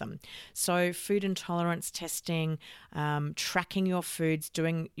coping with them? So food intolerance testing, tracking your foods,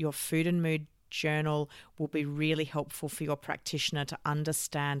 doing your food and mood journal will be really helpful for your practitioner to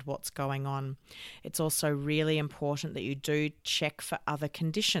understand what's going on. It's also really important that you do check for other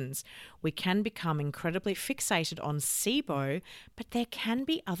conditions. We can become incredibly fixated on SIBO, but there can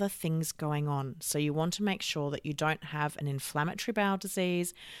be other things going on. So you want to make sure that you don't have an inflammatory bowel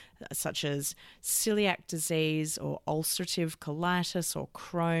disease, such as celiac disease or ulcerative colitis or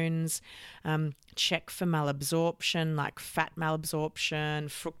Crohn's. Check for malabsorption, like fat malabsorption,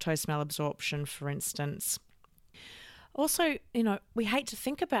 fructose malabsorption, for instance. Also, we hate to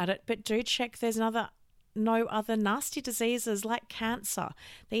think about it, but do check there's no other nasty diseases like cancer.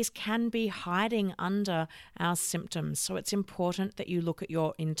 These can be hiding under our symptoms, so it's important that you look at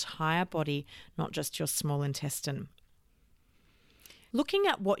your entire body, not just your small intestine. Looking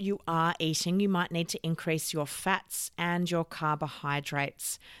at what you are eating, you might need to increase your fats and your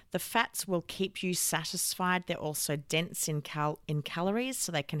carbohydrates. The fats will keep you satisfied. They're also dense in calories,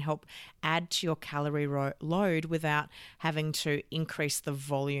 so they can help add to your calorie load without having to increase the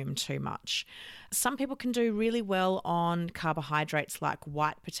volume too much. Some people can do really well on carbohydrates like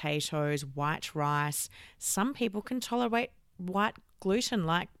white potatoes, white rice. Some people can tolerate white gluten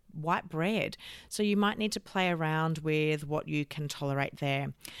like white bread. So you might need to play around with what you can tolerate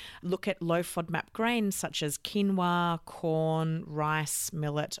there. Look at low FODMAP grains such as quinoa, corn, rice,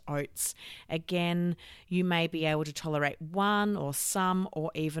 millet, oats. Again, you may be able to tolerate one or some or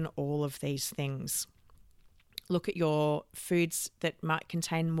even all of these things. Look at your foods that might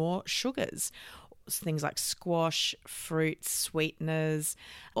contain more sugars, things like squash, fruits, sweeteners.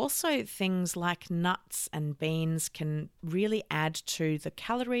 Also, things like nuts and beans can really add to the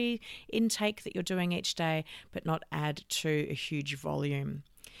calorie intake that you're doing each day, but not add to a huge volume.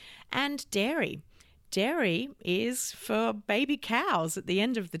 And dairy. Dairy is for baby cows at the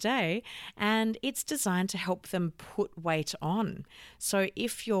end of the day, and it's designed to help them put weight on. So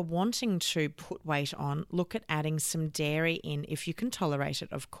if you're wanting to put weight on, look at adding some dairy in if you can tolerate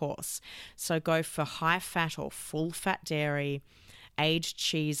it, of course. So go for high fat or full fat dairy, aged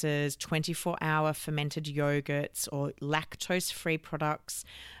cheeses, 24-hour fermented yogurts, or lactose-free products.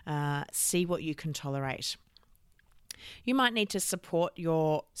 See what you can tolerate. You might need to support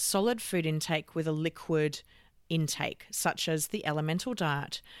your solid food intake with a liquid intake, such as the elemental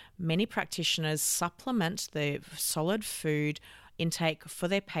diet. Many practitioners supplement the solid food intake for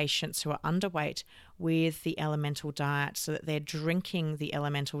their patients who are underweight with the elemental diet, so that they're drinking the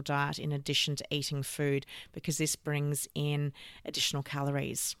elemental diet in addition to eating food, because this brings in additional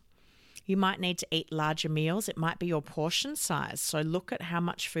calories. You might need to eat larger meals. It might be your portion size. So look at how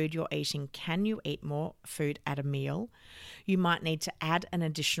much food you're eating. Can you eat more food at a meal? You might need to add an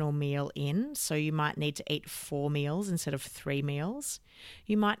additional meal in. So you might need to eat 4 meals instead of 3 meals.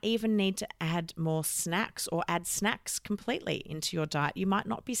 You might even need to add more snacks or add snacks completely into your diet. You might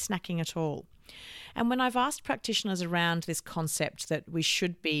not be snacking at all. And when I've asked practitioners around this concept that we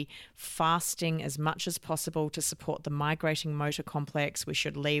should be fasting as much as possible to support the migrating motor complex, we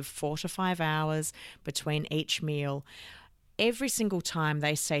should leave 4 to 5 hours between each meal, every single time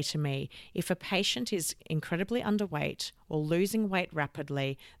they say to me, if a patient is incredibly underweight or losing weight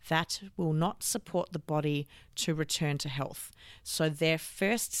rapidly, that will not support the body to return to health. So their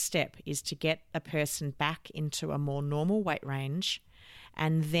first step is to get a person back into a more normal weight range,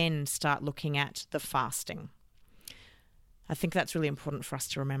 and then start looking at the fasting. I think that's really important for us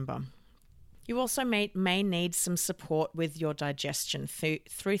to remember. You also may need some support with your digestion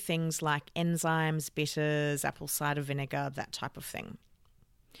through things like enzymes, bitters, apple cider vinegar, that type of thing.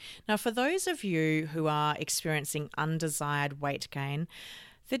 Now, for those of you who are experiencing undesired weight gain,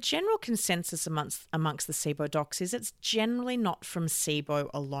 the general consensus amongst the SIBO docs is it's generally not from SIBO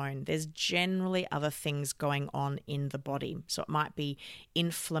alone. There's generally other things going on in the body. So it might be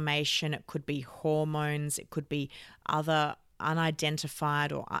inflammation, it could be hormones, it could be other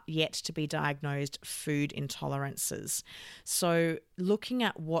unidentified or yet to be diagnosed food intolerances. So looking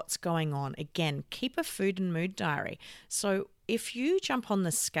at what's going on, again, keep a food and mood diary. So if you jump on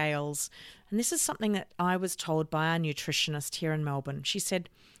the scales, and this is something that I was told by our nutritionist here in Melbourne, she said,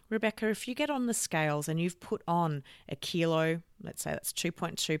 Rebecca, if you get on the scales and you've put on a kilo, let's say that's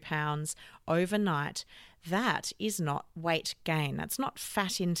 2.2 pounds overnight, that is not weight gain. That's not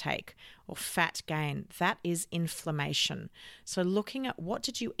fat intake or fat gain. That is inflammation. So looking at what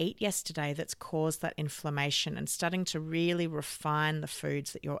did you eat yesterday that's caused that inflammation and starting to really refine the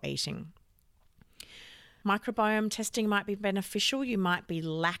foods that you're eating. Microbiome testing might be beneficial. You might be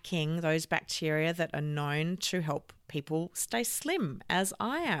lacking those bacteria that are known to help people stay slim, as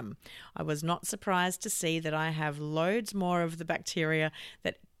I am. I was not surprised to see that I have loads more of the bacteria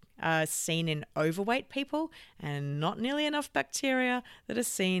that are seen in overweight people and not nearly enough bacteria that are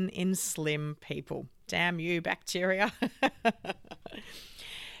seen in slim people. Damn you, bacteria.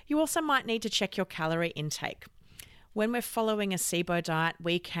 You also might need to check your calorie intake. When we're following a SIBO diet,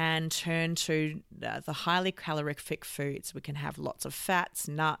 we can turn to the highly calorific foods. We can have lots of fats,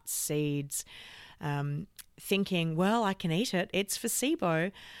 nuts, seeds, thinking, well, I can eat it, it's for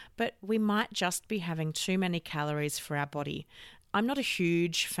SIBO, but we might just be having too many calories for our body. I'm not a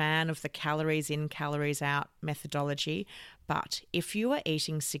huge fan of the calories in, calories out methodology, but if you are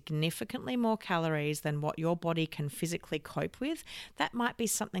eating significantly more calories than what your body can physically cope with, that might be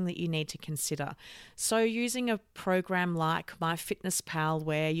something that you need to consider. So using a program like MyFitnessPal,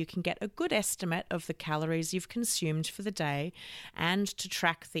 where you can get a good estimate of the calories you've consumed for the day and to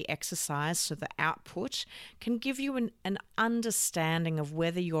track the exercise, so the output, can give you an understanding of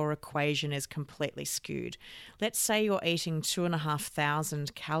whether your equation is completely skewed. Let's say you're eating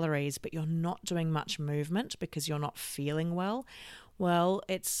 2,500 calories, but you're not doing much movement because you're not feeling well,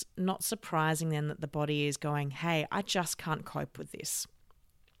 it's not surprising then that the body is going, hey, I just can't cope with this.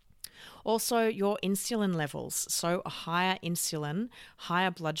 Also, your insulin levels. So a higher insulin, higher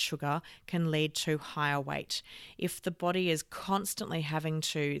blood sugar can lead to higher weight. If the body is constantly having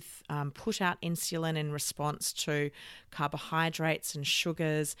to put out insulin in response to carbohydrates and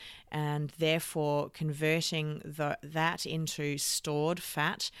sugars, and therefore converting that into stored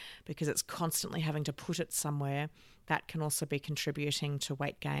fat because it's constantly having to put it somewhere, that can also be contributing to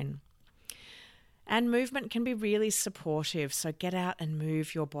weight gain. And movement can be really supportive. So get out and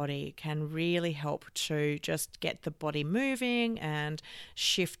move your body. It can really help to just get the body moving and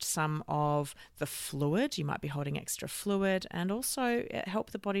shift some of the fluid. You might be holding extra fluid, and also help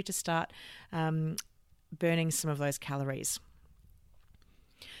the body to start burning some of those calories.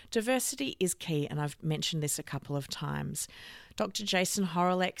 Diversity is key, and I've mentioned this a couple of times. Dr. Jason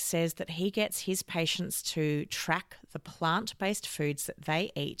Horolek says that he gets his patients to track the plant-based foods that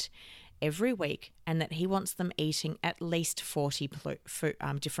they eat every week, and that he wants them eating at least 40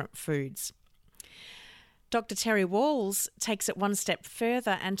 different foods. Dr. Terry Walls takes it one step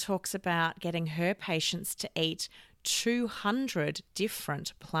further and talks about getting her patients to eat 200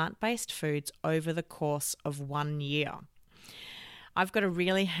 different plant-based foods over the course of 1 year. I've got a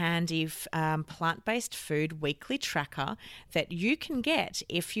really handy plant-based food weekly tracker that you can get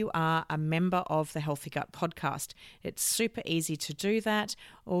if you are a member of the Healthy Gut podcast. It's super easy to do that.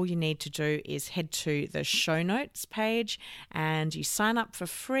 All you need to do is head to the show notes page and you sign up for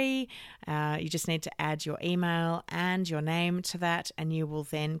free. You just need to add your email and your name to that, and you will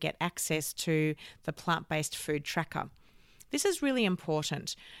then get access to the plant-based food tracker. This is really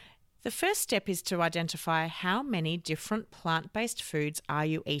important. The first step is to identify how many different plant-based foods are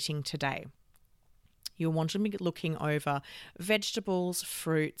you eating today. You'll want to be looking over vegetables,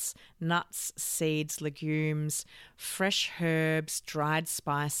 fruits, nuts, seeds, legumes, fresh herbs, dried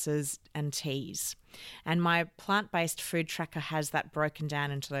spices, and teas. And my plant-based food tracker has that broken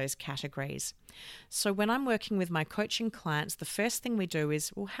down into those categories. So when I'm working with my coaching clients, the first thing we do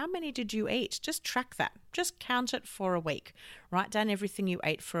is, well, how many did you eat? Just track that. Just count it for a week. Write down everything you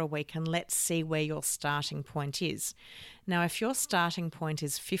ate for a week and let's see where your starting point is. Now, if your starting point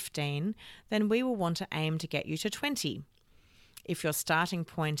is 15, then we will want to aim to get you to 20. If your starting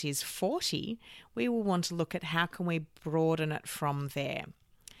point is 40, we will want to look at how can we broaden it from there.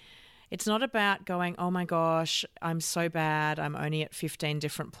 It's not about going, oh my gosh, I'm so bad. I'm only at 15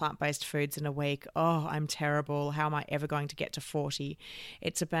 different plant-based foods in a week. Oh, I'm terrible. How am I ever going to get to 40?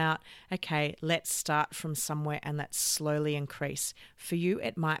 It's about, okay, let's start from somewhere and let's slowly increase. For you,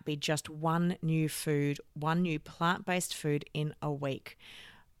 it might be just one new food, one new plant-based food in a week.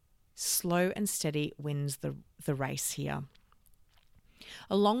 Slow and steady wins the race here.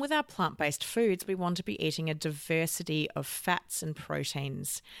 Along with our plant-based foods, we want to be eating a diversity of fats and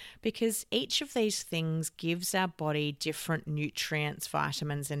proteins because each of these things gives our body different nutrients,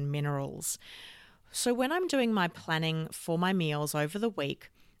 vitamins, and minerals. So when I'm doing my planning for my meals over the week,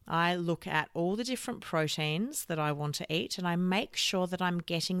 I look at all the different proteins that I want to eat and I make sure that I'm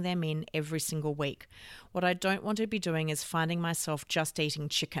getting them in every single week. What I don't want to be doing is finding myself just eating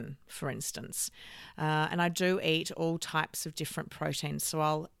chicken, for instance. And I do eat all types of different proteins. So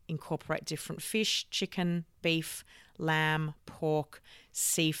I'll incorporate different fish, chicken, beef, lamb, pork,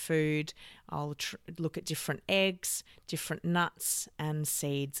 seafood. I'll look at different eggs, different nuts and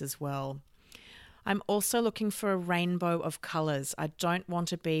seeds as well. I'm also looking for a rainbow of colours. I don't want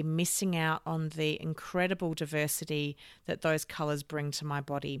to be missing out on the incredible diversity that those colours bring to my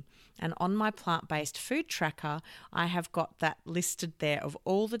body. And on my plant-based food tracker, I have got that listed there of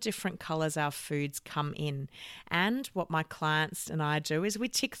all the different colours our foods come in. And what my clients and I do is we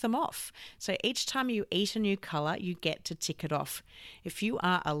tick them off. So each time you eat a new colour, you get to tick it off. If you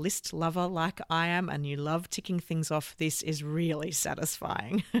are a list lover like I am and you love ticking things off, this is really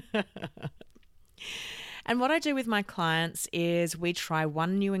satisfying. And what I do with my clients is we try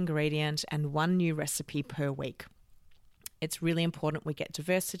one new ingredient and one new recipe per week. It's really important we get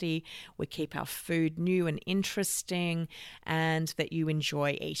diversity, we keep our food new and interesting, and that you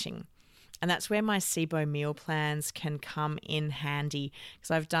enjoy eating. And that's where my SIBO meal plans can come in handy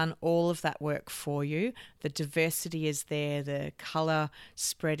because I've done all of that work for you. The diversity is there, the colour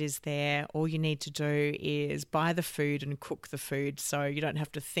spread is there. All you need to do is buy the food and cook the food so you don't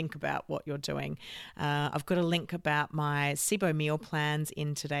have to think about what you're doing. I've got a link about my SIBO meal plans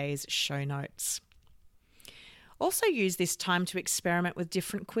in today's show notes. Also use this time to experiment with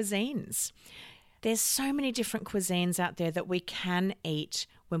different cuisines. There's so many different cuisines out there that we can eat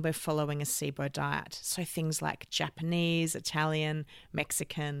when we're following a SIBO diet. So things like Japanese, Italian,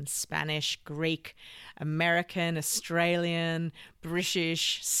 Mexican, Spanish, Greek, American, Australian,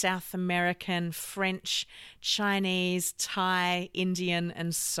 British, South American, French, Chinese, Thai, Indian,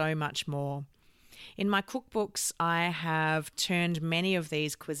 and so much more. In my cookbooks, I have turned many of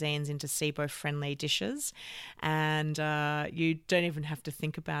these cuisines into SIBO-friendly dishes, and you don't even have to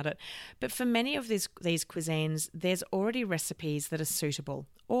think about it. But for many of these cuisines, there's already recipes that are suitable,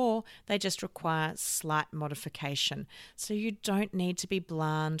 or they just require slight modification. So you don't need to be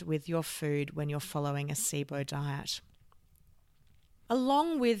bland with your food when you're following a SIBO diet.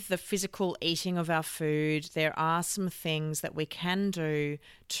 Along with the physical eating of our food, there are some things that we can do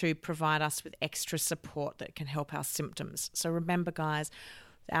to provide us with extra support that can help our symptoms. So remember, guys,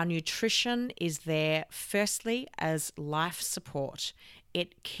 our nutrition is there firstly as life support.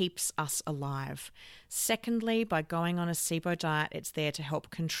 it keeps us alive. Secondly, by going on a SIBO diet, it's there to help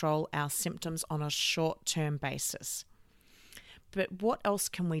control our symptoms on a short-term basis. But what else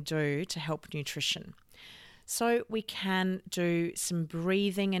can we do to help nutrition? So we can do some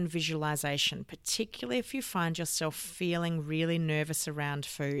breathing and visualization, particularly if you find yourself feeling really nervous around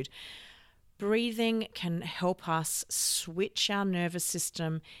food. Breathing can help us switch our nervous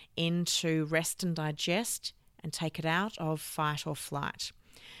system into rest and digest and take it out of fight or flight.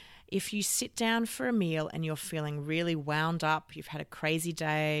 If you sit down for a meal and you're feeling really wound up, you've had a crazy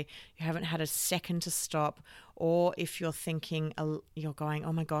day, you haven't had a second to stop, or if you're thinking, you're going,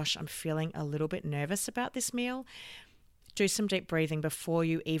 oh my gosh, I'm feeling a little bit nervous about this meal, do some deep breathing before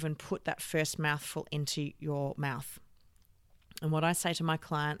you even put that first mouthful into your mouth. And what I say to my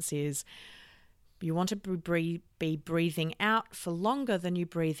clients is, you want to be breathing out for longer than you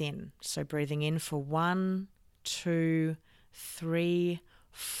breathe in. So breathing in for 1, 2, 3,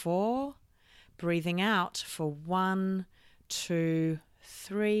 4. Breathing out for 1, 2,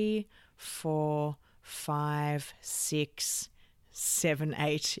 3, 4, 5, 6, 7,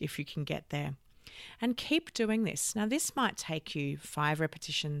 8, if you can get there. And keep doing this. Now, this might take you 5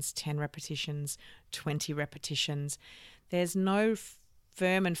 repetitions, 10 repetitions, 20 repetitions. There's no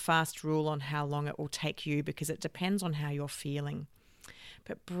firm and fast rule on how long it will take you because it depends on how you're feeling.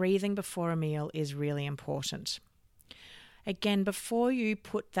 But breathing before a meal is really important. Again, before you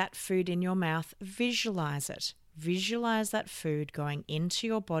put that food in your mouth, visualize it. Visualize that food going into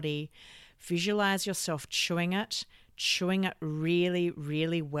your body. Visualize yourself chewing it really,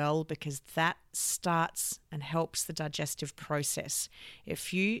 really well, because that starts and helps the digestive process.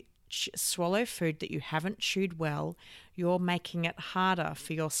 If you swallow food that you haven't chewed well, you're making it harder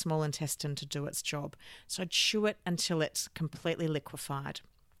for your small intestine to do its job. So chew it until it's completely liquefied.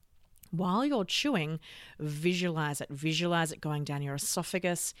 While you're chewing, visualize it. Visualize it going down your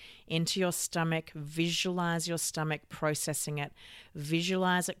esophagus, into your stomach. Visualize your stomach processing it.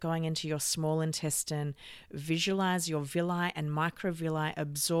 Visualize it going into your small intestine. Visualize your villi and microvilli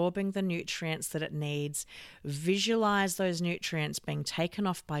absorbing the nutrients that it needs. Visualize those nutrients being taken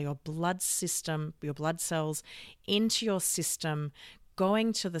off by your blood system, your blood cells, into your system,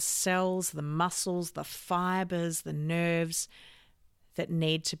 going to the cells, the muscles, the fibers, the nerves that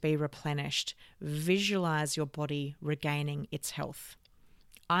need to be replenished. Visualize your body regaining its health.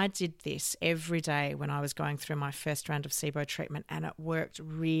 I did this every day when I was going through my first round of SIBO treatment, and it worked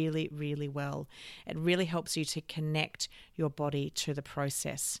really, really well. It really helps you to connect your body to the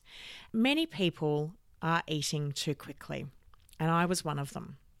process. Many people are eating too quickly, and I was one of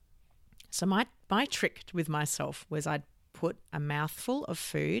them. So my trick with myself was I'd put a mouthful of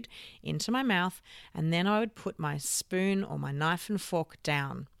food into my mouth, and then I would put my spoon or my knife and fork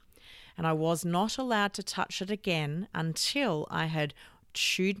down. And I was not allowed to touch it again until I had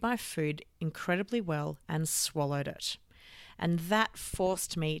chewed my food incredibly well and swallowed it. And that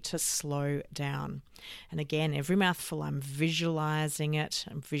forced me to slow down. And again, every mouthful, I'm visualizing it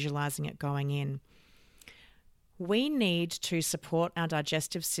going in. We need to support our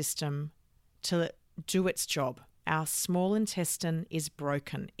digestive system to do its job. Our small intestine is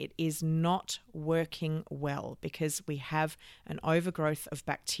broken. It is not working well because we have an overgrowth of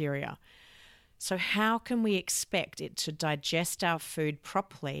bacteria. So how can we expect it to digest our food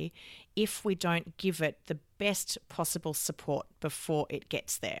properly if we don't give it the best possible support before it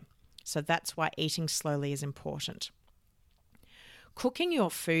gets there? So that's why eating slowly is important. Cooking your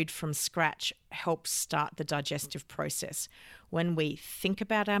food from scratch helps start the digestive process. When we think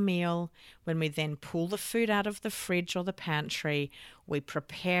about our meal, when we then pull the food out of the fridge or the pantry, we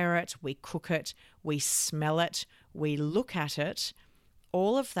prepare it, we cook it, we smell it, we look at it,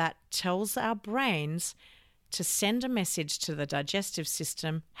 all of that tells our brains to send a message to the digestive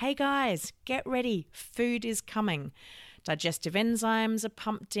system, hey guys, get ready, food is coming. Digestive enzymes are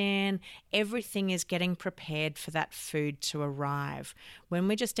pumped in, everything is getting prepared for that food to arrive. When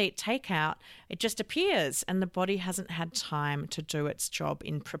we just eat takeout, it just appears and the body hasn't had time to do its job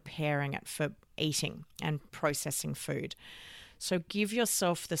in preparing it for eating and processing food. So give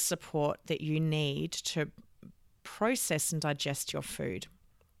yourself the support that you need to process and digest your food.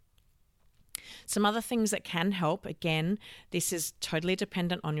 Some other things that can help, again, this is totally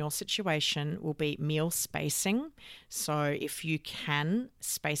dependent on your situation, will be meal spacing. So if you can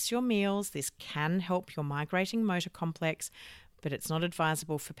space your meals, this can help your migrating motor complex, but it's not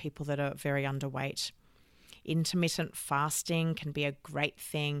advisable for people that are very underweight. Intermittent fasting can be a great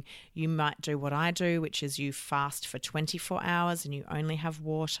thing. You might do what I do, which is you fast for 24 hours and you only have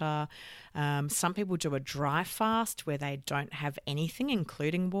water. Some people do a dry fast where they don't have anything,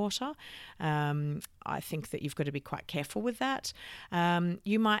 including water. I think that you've got to be quite careful with that.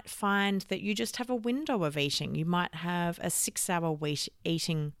 You might find that you just have a window of eating. You might have a 6-hour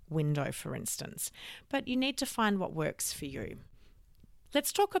eating window, for instance, but you need to find what works for you.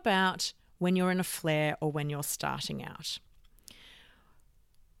 Let's talk about when you're in a flare or when you're starting out.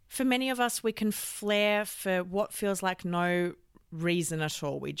 For many of us, we can flare for what feels like no reason at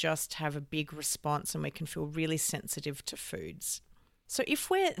all. We just have a big response and we can feel really sensitive to foods. So if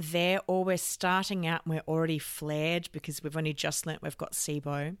we're there or we're starting out and we're already flared because we've only just learnt we've got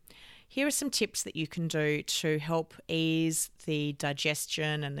SIBO, here are some tips that you can do to help ease the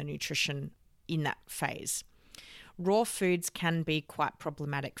digestion and the nutrition in that phase. Raw foods can be quite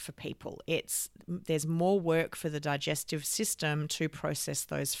problematic for people. There's more work for the digestive system to process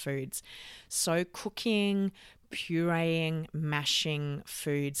those foods. So cooking, pureeing, mashing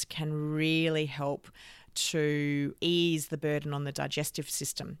foods can really help to ease the burden on the digestive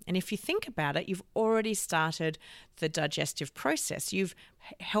system. And if you think about it, you've already started the digestive process. You've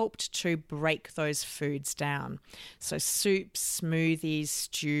helped to break those foods down. So soups, smoothies,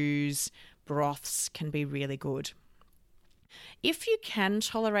 stews, broths can be really good. If you can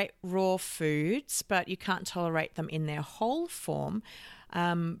tolerate raw foods, but you can't tolerate them in their whole form,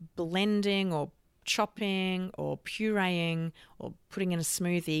 blending or chopping or pureeing or putting in a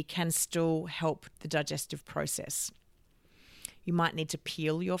smoothie can still help the digestive process. You might need to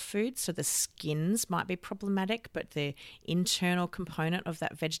peel your food, so the skins might be problematic, but the internal component of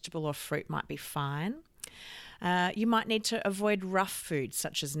that vegetable or fruit might be fine. You might need to avoid rough foods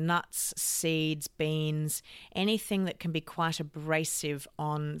such as nuts, seeds, beans, anything that can be quite abrasive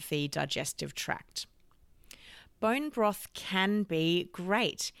on the digestive tract. Bone broth can be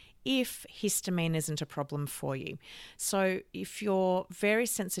great if histamine isn't a problem for you. So if you're very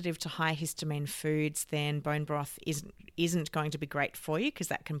sensitive to high histamine foods, then bone broth isn't going to be great for you because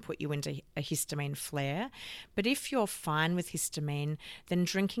that can put you into a histamine flare. But if you're fine with histamine, then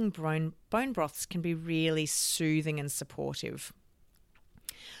drinking bone broths can be really soothing and supportive.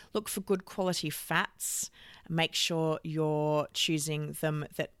 Look for good quality fats. Make sure you're choosing them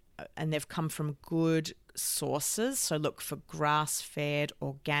and they've come from good sources. So look for grass-fed,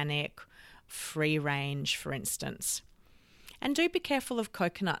 organic, free range, for instance. And do be careful of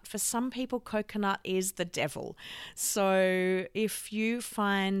coconut. For some people, coconut is the devil. So if you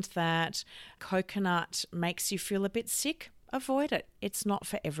find that coconut makes you feel a bit sick, avoid it. It's not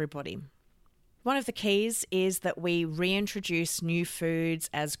for everybody. One of the keys is that we reintroduce new foods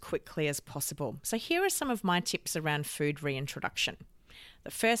as quickly as possible. So here are some of my tips around food reintroduction.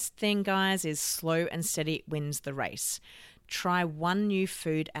 The first thing, guys, is slow and steady wins the race. Try one new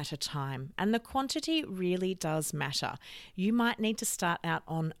food at a time, and the quantity really does matter. You might need to start out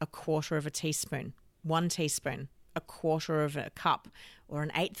on 1/4 of a teaspoon, 1 teaspoon, 1/4 of a cup, or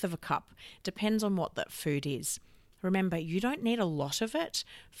 1/8 of a cup. Depends on what that food is. Remember, you don't need a lot of it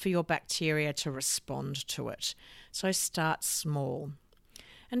for your bacteria to respond to it. So start small.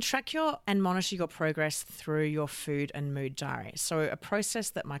 And track and monitor your progress through your food and mood diary. So a process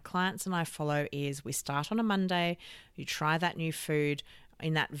that my clients and I follow is we start on a Monday, you try that new food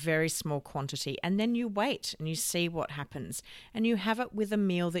in that very small quantity, and then you wait and you see what happens. And you have it with a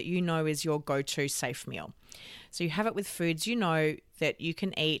meal that you know is your go-to safe meal. So you have it with foods you know that you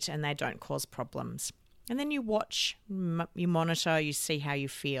can eat and they don't cause problems. And then you watch, you monitor, you see how you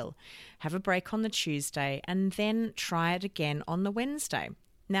feel. Have a break on the Tuesday and then try it again on the Wednesday.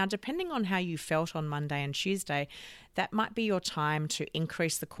 Now, depending on how you felt on Monday and Tuesday, that might be your time to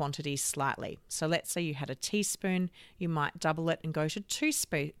increase the quantity slightly. So let's say you had a teaspoon, you might double it and go to 2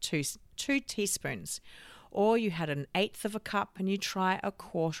 teaspoons. Or you had 1/8 of a cup and you try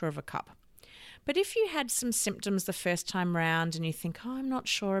 1/4 of a cup. But if you had some symptoms the first time round and you think, I'm not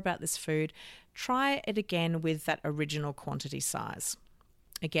sure about this food, try it again with that original quantity size.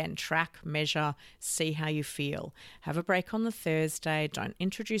 Again, track, measure, see how you feel. Have a break on the Thursday, don't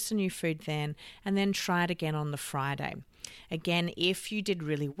introduce a new food then, and then try it again on the Friday. Again, if you did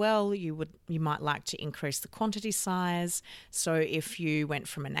really well, you might like to increase the quantity size. So if you went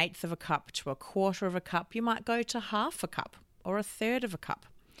from 1/8 of a cup to 1/4 of a cup, you might go to 1/2 a cup or 1/3 of a cup.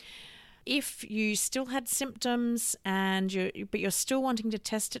 If you still had symptoms but you're still wanting to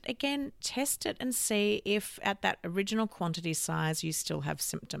test it, again, test it and see if at that original quantity size you still have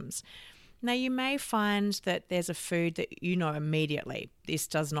symptoms. Now, you may find that there's a food that you know immediately, this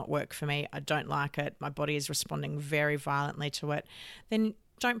does not work for me, I don't like it, my body is responding very violently to it. Then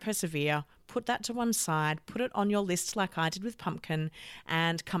don't persevere. Put that to one side, put it on your list like I did with pumpkin,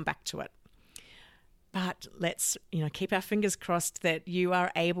 and come back to it. But let's, keep our fingers crossed that you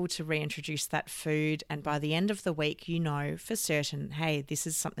are able to reintroduce that food, and by the end of the week, you know for certain, hey, this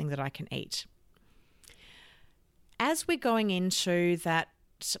is something that I can eat. As we're going into that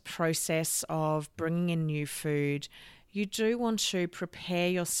process of bringing in new food, you do want to prepare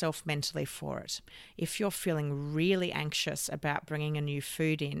yourself mentally for it. If you're feeling really anxious about bringing a new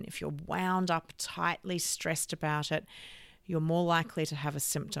food in, if you're wound up, tightly stressed about it, you're more likely to have a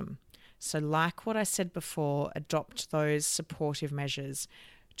symptom. So like what I said before, adopt those supportive measures.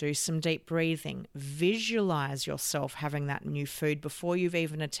 Do some deep breathing. Visualize yourself having that new food before you've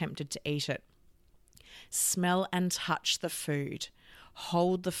even attempted to eat it. Smell and touch the food.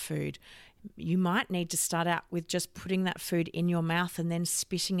 Hold the food. You might need to start out with just putting that food in your mouth and then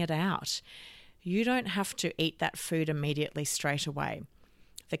spitting it out. You don't have to eat that food immediately straight away.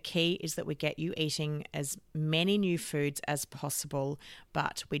 The key is that we get you eating as many new foods as possible,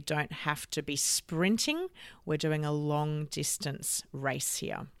 but we don't have to be sprinting. We're doing a long distance race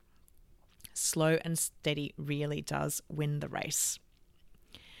here. Slow and steady really does win the race.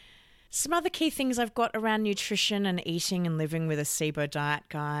 Some other key things I've got around nutrition and eating and living with a SIBO diet,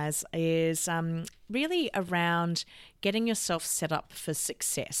 guys, is really around getting yourself set up for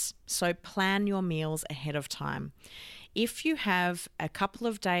success. So plan your meals ahead of time. If you have a couple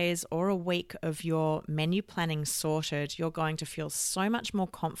of days or a week of your menu planning sorted, you're going to feel so much more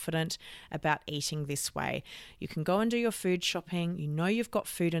confident about eating this way. You can go and do your food shopping, you know you've got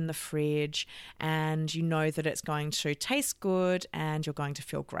food in the fridge, and you know that it's going to taste good and you're going to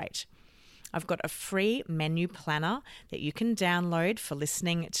feel great. I've got a free menu planner that you can download for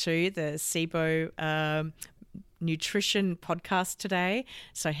listening to the SIBO nutrition podcast today.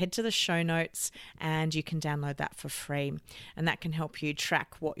 So head to the show notes and you can download that for free. And that can help you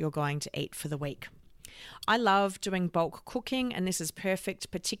track what you're going to eat for the week. I love doing bulk cooking, and this is perfect,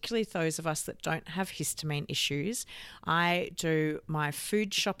 particularly those of us that don't have histamine issues. I do my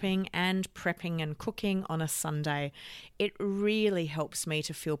food shopping and prepping and cooking on a Sunday. It really helps me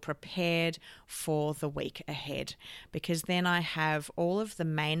to feel prepared for the week ahead, because then I have all of the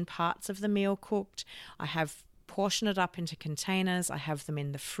main parts of the meal cooked. I have portion it up into containers. I have them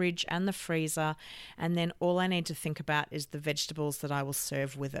in the fridge and the freezer, and then all I need to think about is the vegetables that I will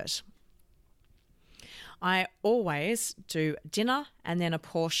serve with it. I always do dinner and then a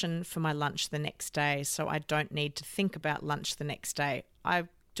portion for my lunch the next day, so I don't need to think about lunch the next day. I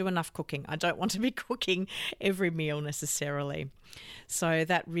do enough cooking. I don't want to be cooking every meal necessarily. So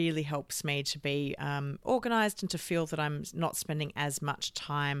that really helps me to be organised and to feel that I'm not spending as much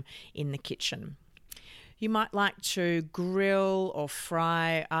time in the kitchen. You might like to grill or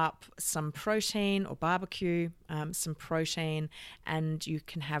fry up some protein or barbecue some protein, and you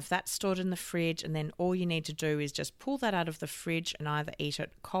can have that stored in the fridge, and then all you need to do is just pull that out of the fridge and either eat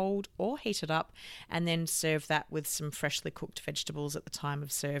it cold or heat it up, and then serve that with some freshly cooked vegetables at the time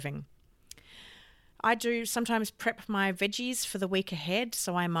of serving. I do sometimes prep my veggies for the week ahead,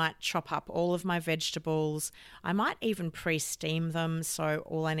 so I might chop up all of my vegetables. I might even pre-steam them, so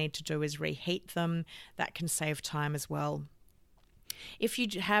all I need to do is reheat them. That can save time as well. If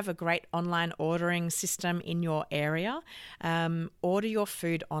you have a great online ordering system in your area, order your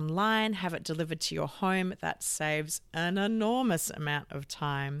food online, have it delivered to your home. That saves an enormous amount of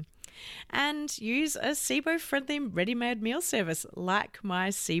time. And use a SIBO-friendly ready-made meal service like my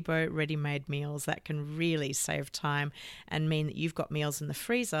SIBO ready-made meals. That can really save time and mean that you've got meals in the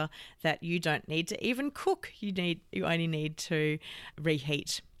freezer that you don't need to even cook. You only need to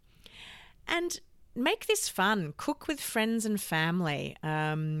reheat. And make this fun. Cook with friends and family.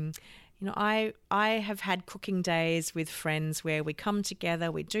 I have had cooking days with friends where we come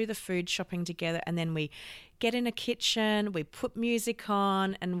together, we do the food shopping together, and then we get in a kitchen, we put music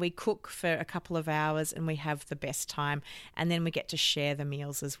on, and we cook for a couple of hours, and we have the best time. And then we get to share the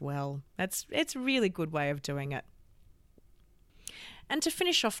meals as well. It's a really good way of doing it. And to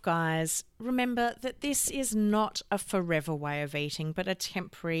finish off, guys, remember that this is not a forever way of eating, but a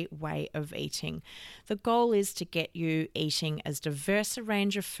temporary way of eating. The goal is to get you eating as diverse a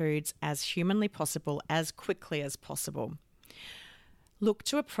range of foods as humanly possible, as quickly as possible. Look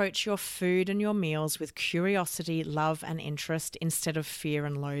to approach your food and your meals with curiosity, love, and interest instead of fear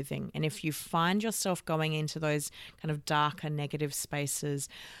and loathing. And if you find yourself going into those kind of darker, negative spaces,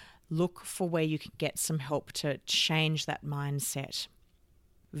 look for where you can get some help to change that mindset.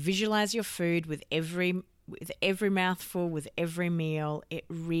 Visualize your food with every mouthful, with every meal. It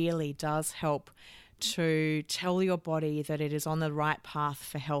really does help to tell your body that it is on the right path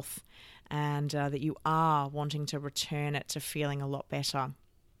for health, and that you are wanting to return it to feeling a lot better.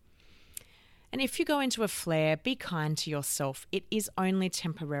 And if you go into a flare, be kind to yourself. It is only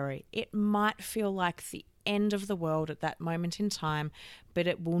temporary. It might feel like the end of the world at that moment in time, but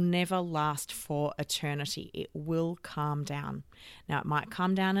it will never last for eternity. It will calm down. Now, it might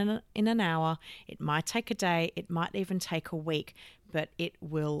calm down in an hour, it might take a day, it might even take a week, but it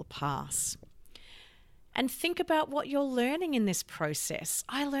will pass. And think about what you're learning in this process.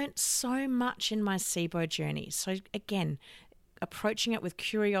 I learned so much in my SIBO journey. So again, approaching it with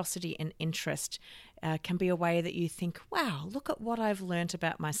curiosity and interest can be a way that you think, wow, look at what I've learned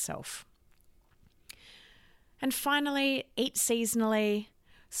about myself. And finally, eat seasonally,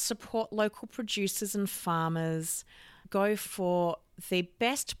 support local producers and farmers, go for the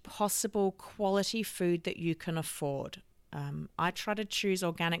best possible quality food that you can afford. I try to choose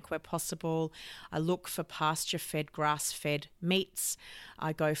organic where possible. I look for pasture-fed, grass-fed meats.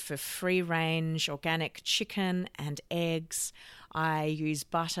 I go for free-range organic chicken and eggs. I use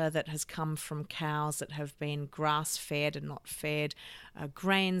butter that has come from cows that have been grass-fed and not fed,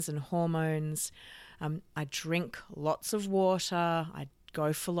 grains and hormones. I drink lots of water. I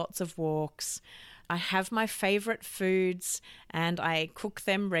go for lots of walks. I have my favorite foods and I cook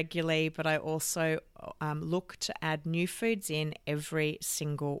them regularly, but I also look to add new foods in every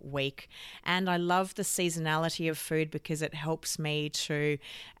single week. And I love the seasonality of food because it helps me to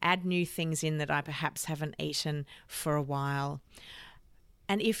add new things in that I perhaps haven't eaten for a while.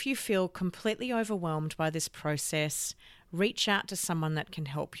 And if you feel completely overwhelmed by this process, reach out to someone that can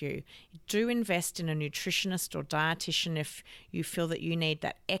help you. Do invest in a nutritionist or dietitian if you feel that you need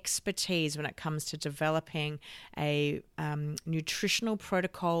that expertise when it comes to developing a nutritional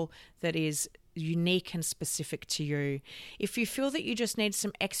protocol that is unique and specific to you. If you feel that you just need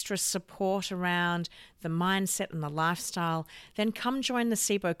some extra support around the mindset and the lifestyle, then come join the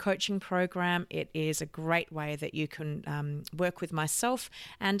SIBO coaching program. It is a great way that you can work with myself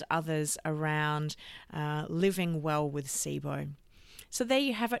and others around living well with SIBO. So there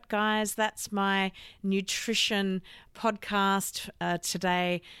you have it, guys. That's my nutrition podcast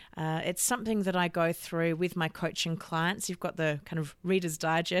today. It's something that I go through with my coaching clients. You've got the kind of Reader's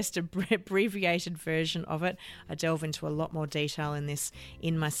Digest, abbreviated version of it. I delve into a lot more detail in this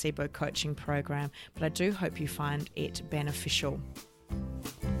in my SIBO coaching program, but I do hope you find it beneficial.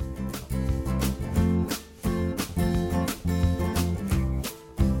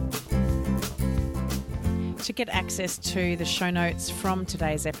 To get access to the show notes from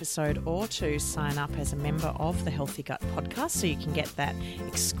today's episode or to sign up as a member of the Healthy Gut podcast so you can get that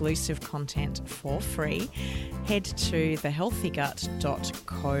exclusive content for free, head to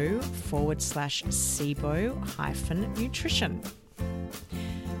thehealthygut.co/SIBO-nutrition.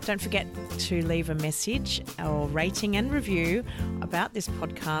 Don't forget to leave a message or rating and review about this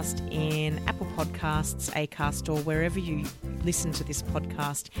podcast in Apple Podcasts, Acast, or wherever you listen to this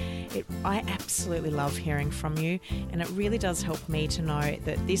podcast. I absolutely love hearing from you, and it really does help me to know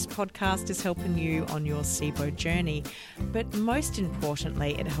that this podcast is helping you on your SIBO journey. But most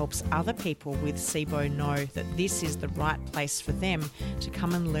importantly, it helps other people with SIBO know that this is the right place for them to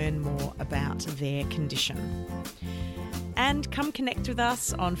come and learn more about their condition. And come connect with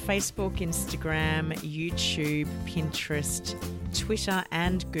us on Facebook, Instagram, YouTube, Pinterest, Twitter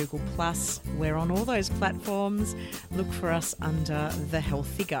and Google+. We're on all those platforms. Look for us under The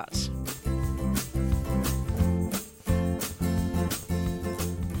Healthy Gut.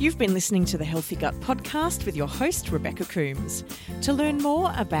 You've been listening to the Healthy Gut podcast with your host, Rebecca Coomes. To learn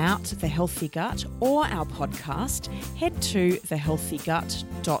more about The Healthy Gut or our podcast, head to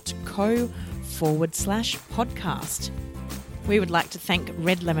thehealthygut.co/podcast. We would like to thank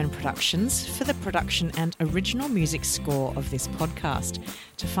Red Lemon Productions for the production and original music score of this podcast.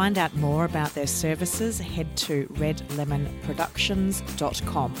 To find out more about their services, head to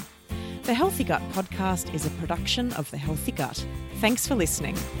redlemonproductions.com. The Healthy Gut podcast is a production of The Healthy Gut. Thanks for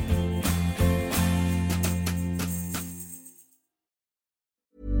listening.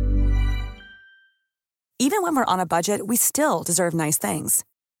 Even when we're on a budget, we still deserve nice things.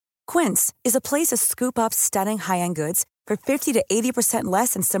 Quince is a place to scoop up stunning high-end goods for 50 to 80%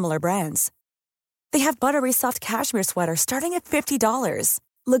 less than similar brands. They have buttery soft cashmere sweaters starting at $50,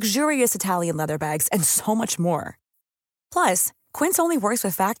 luxurious Italian leather bags, and so much more. Plus, Quince only works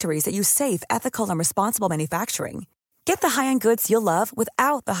with factories that use safe, ethical, and responsible manufacturing. Get the high-end goods you'll love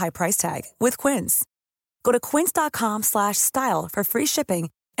without the high price tag with Quince. Go to quince.com/style for free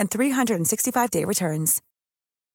shipping and 365-day returns.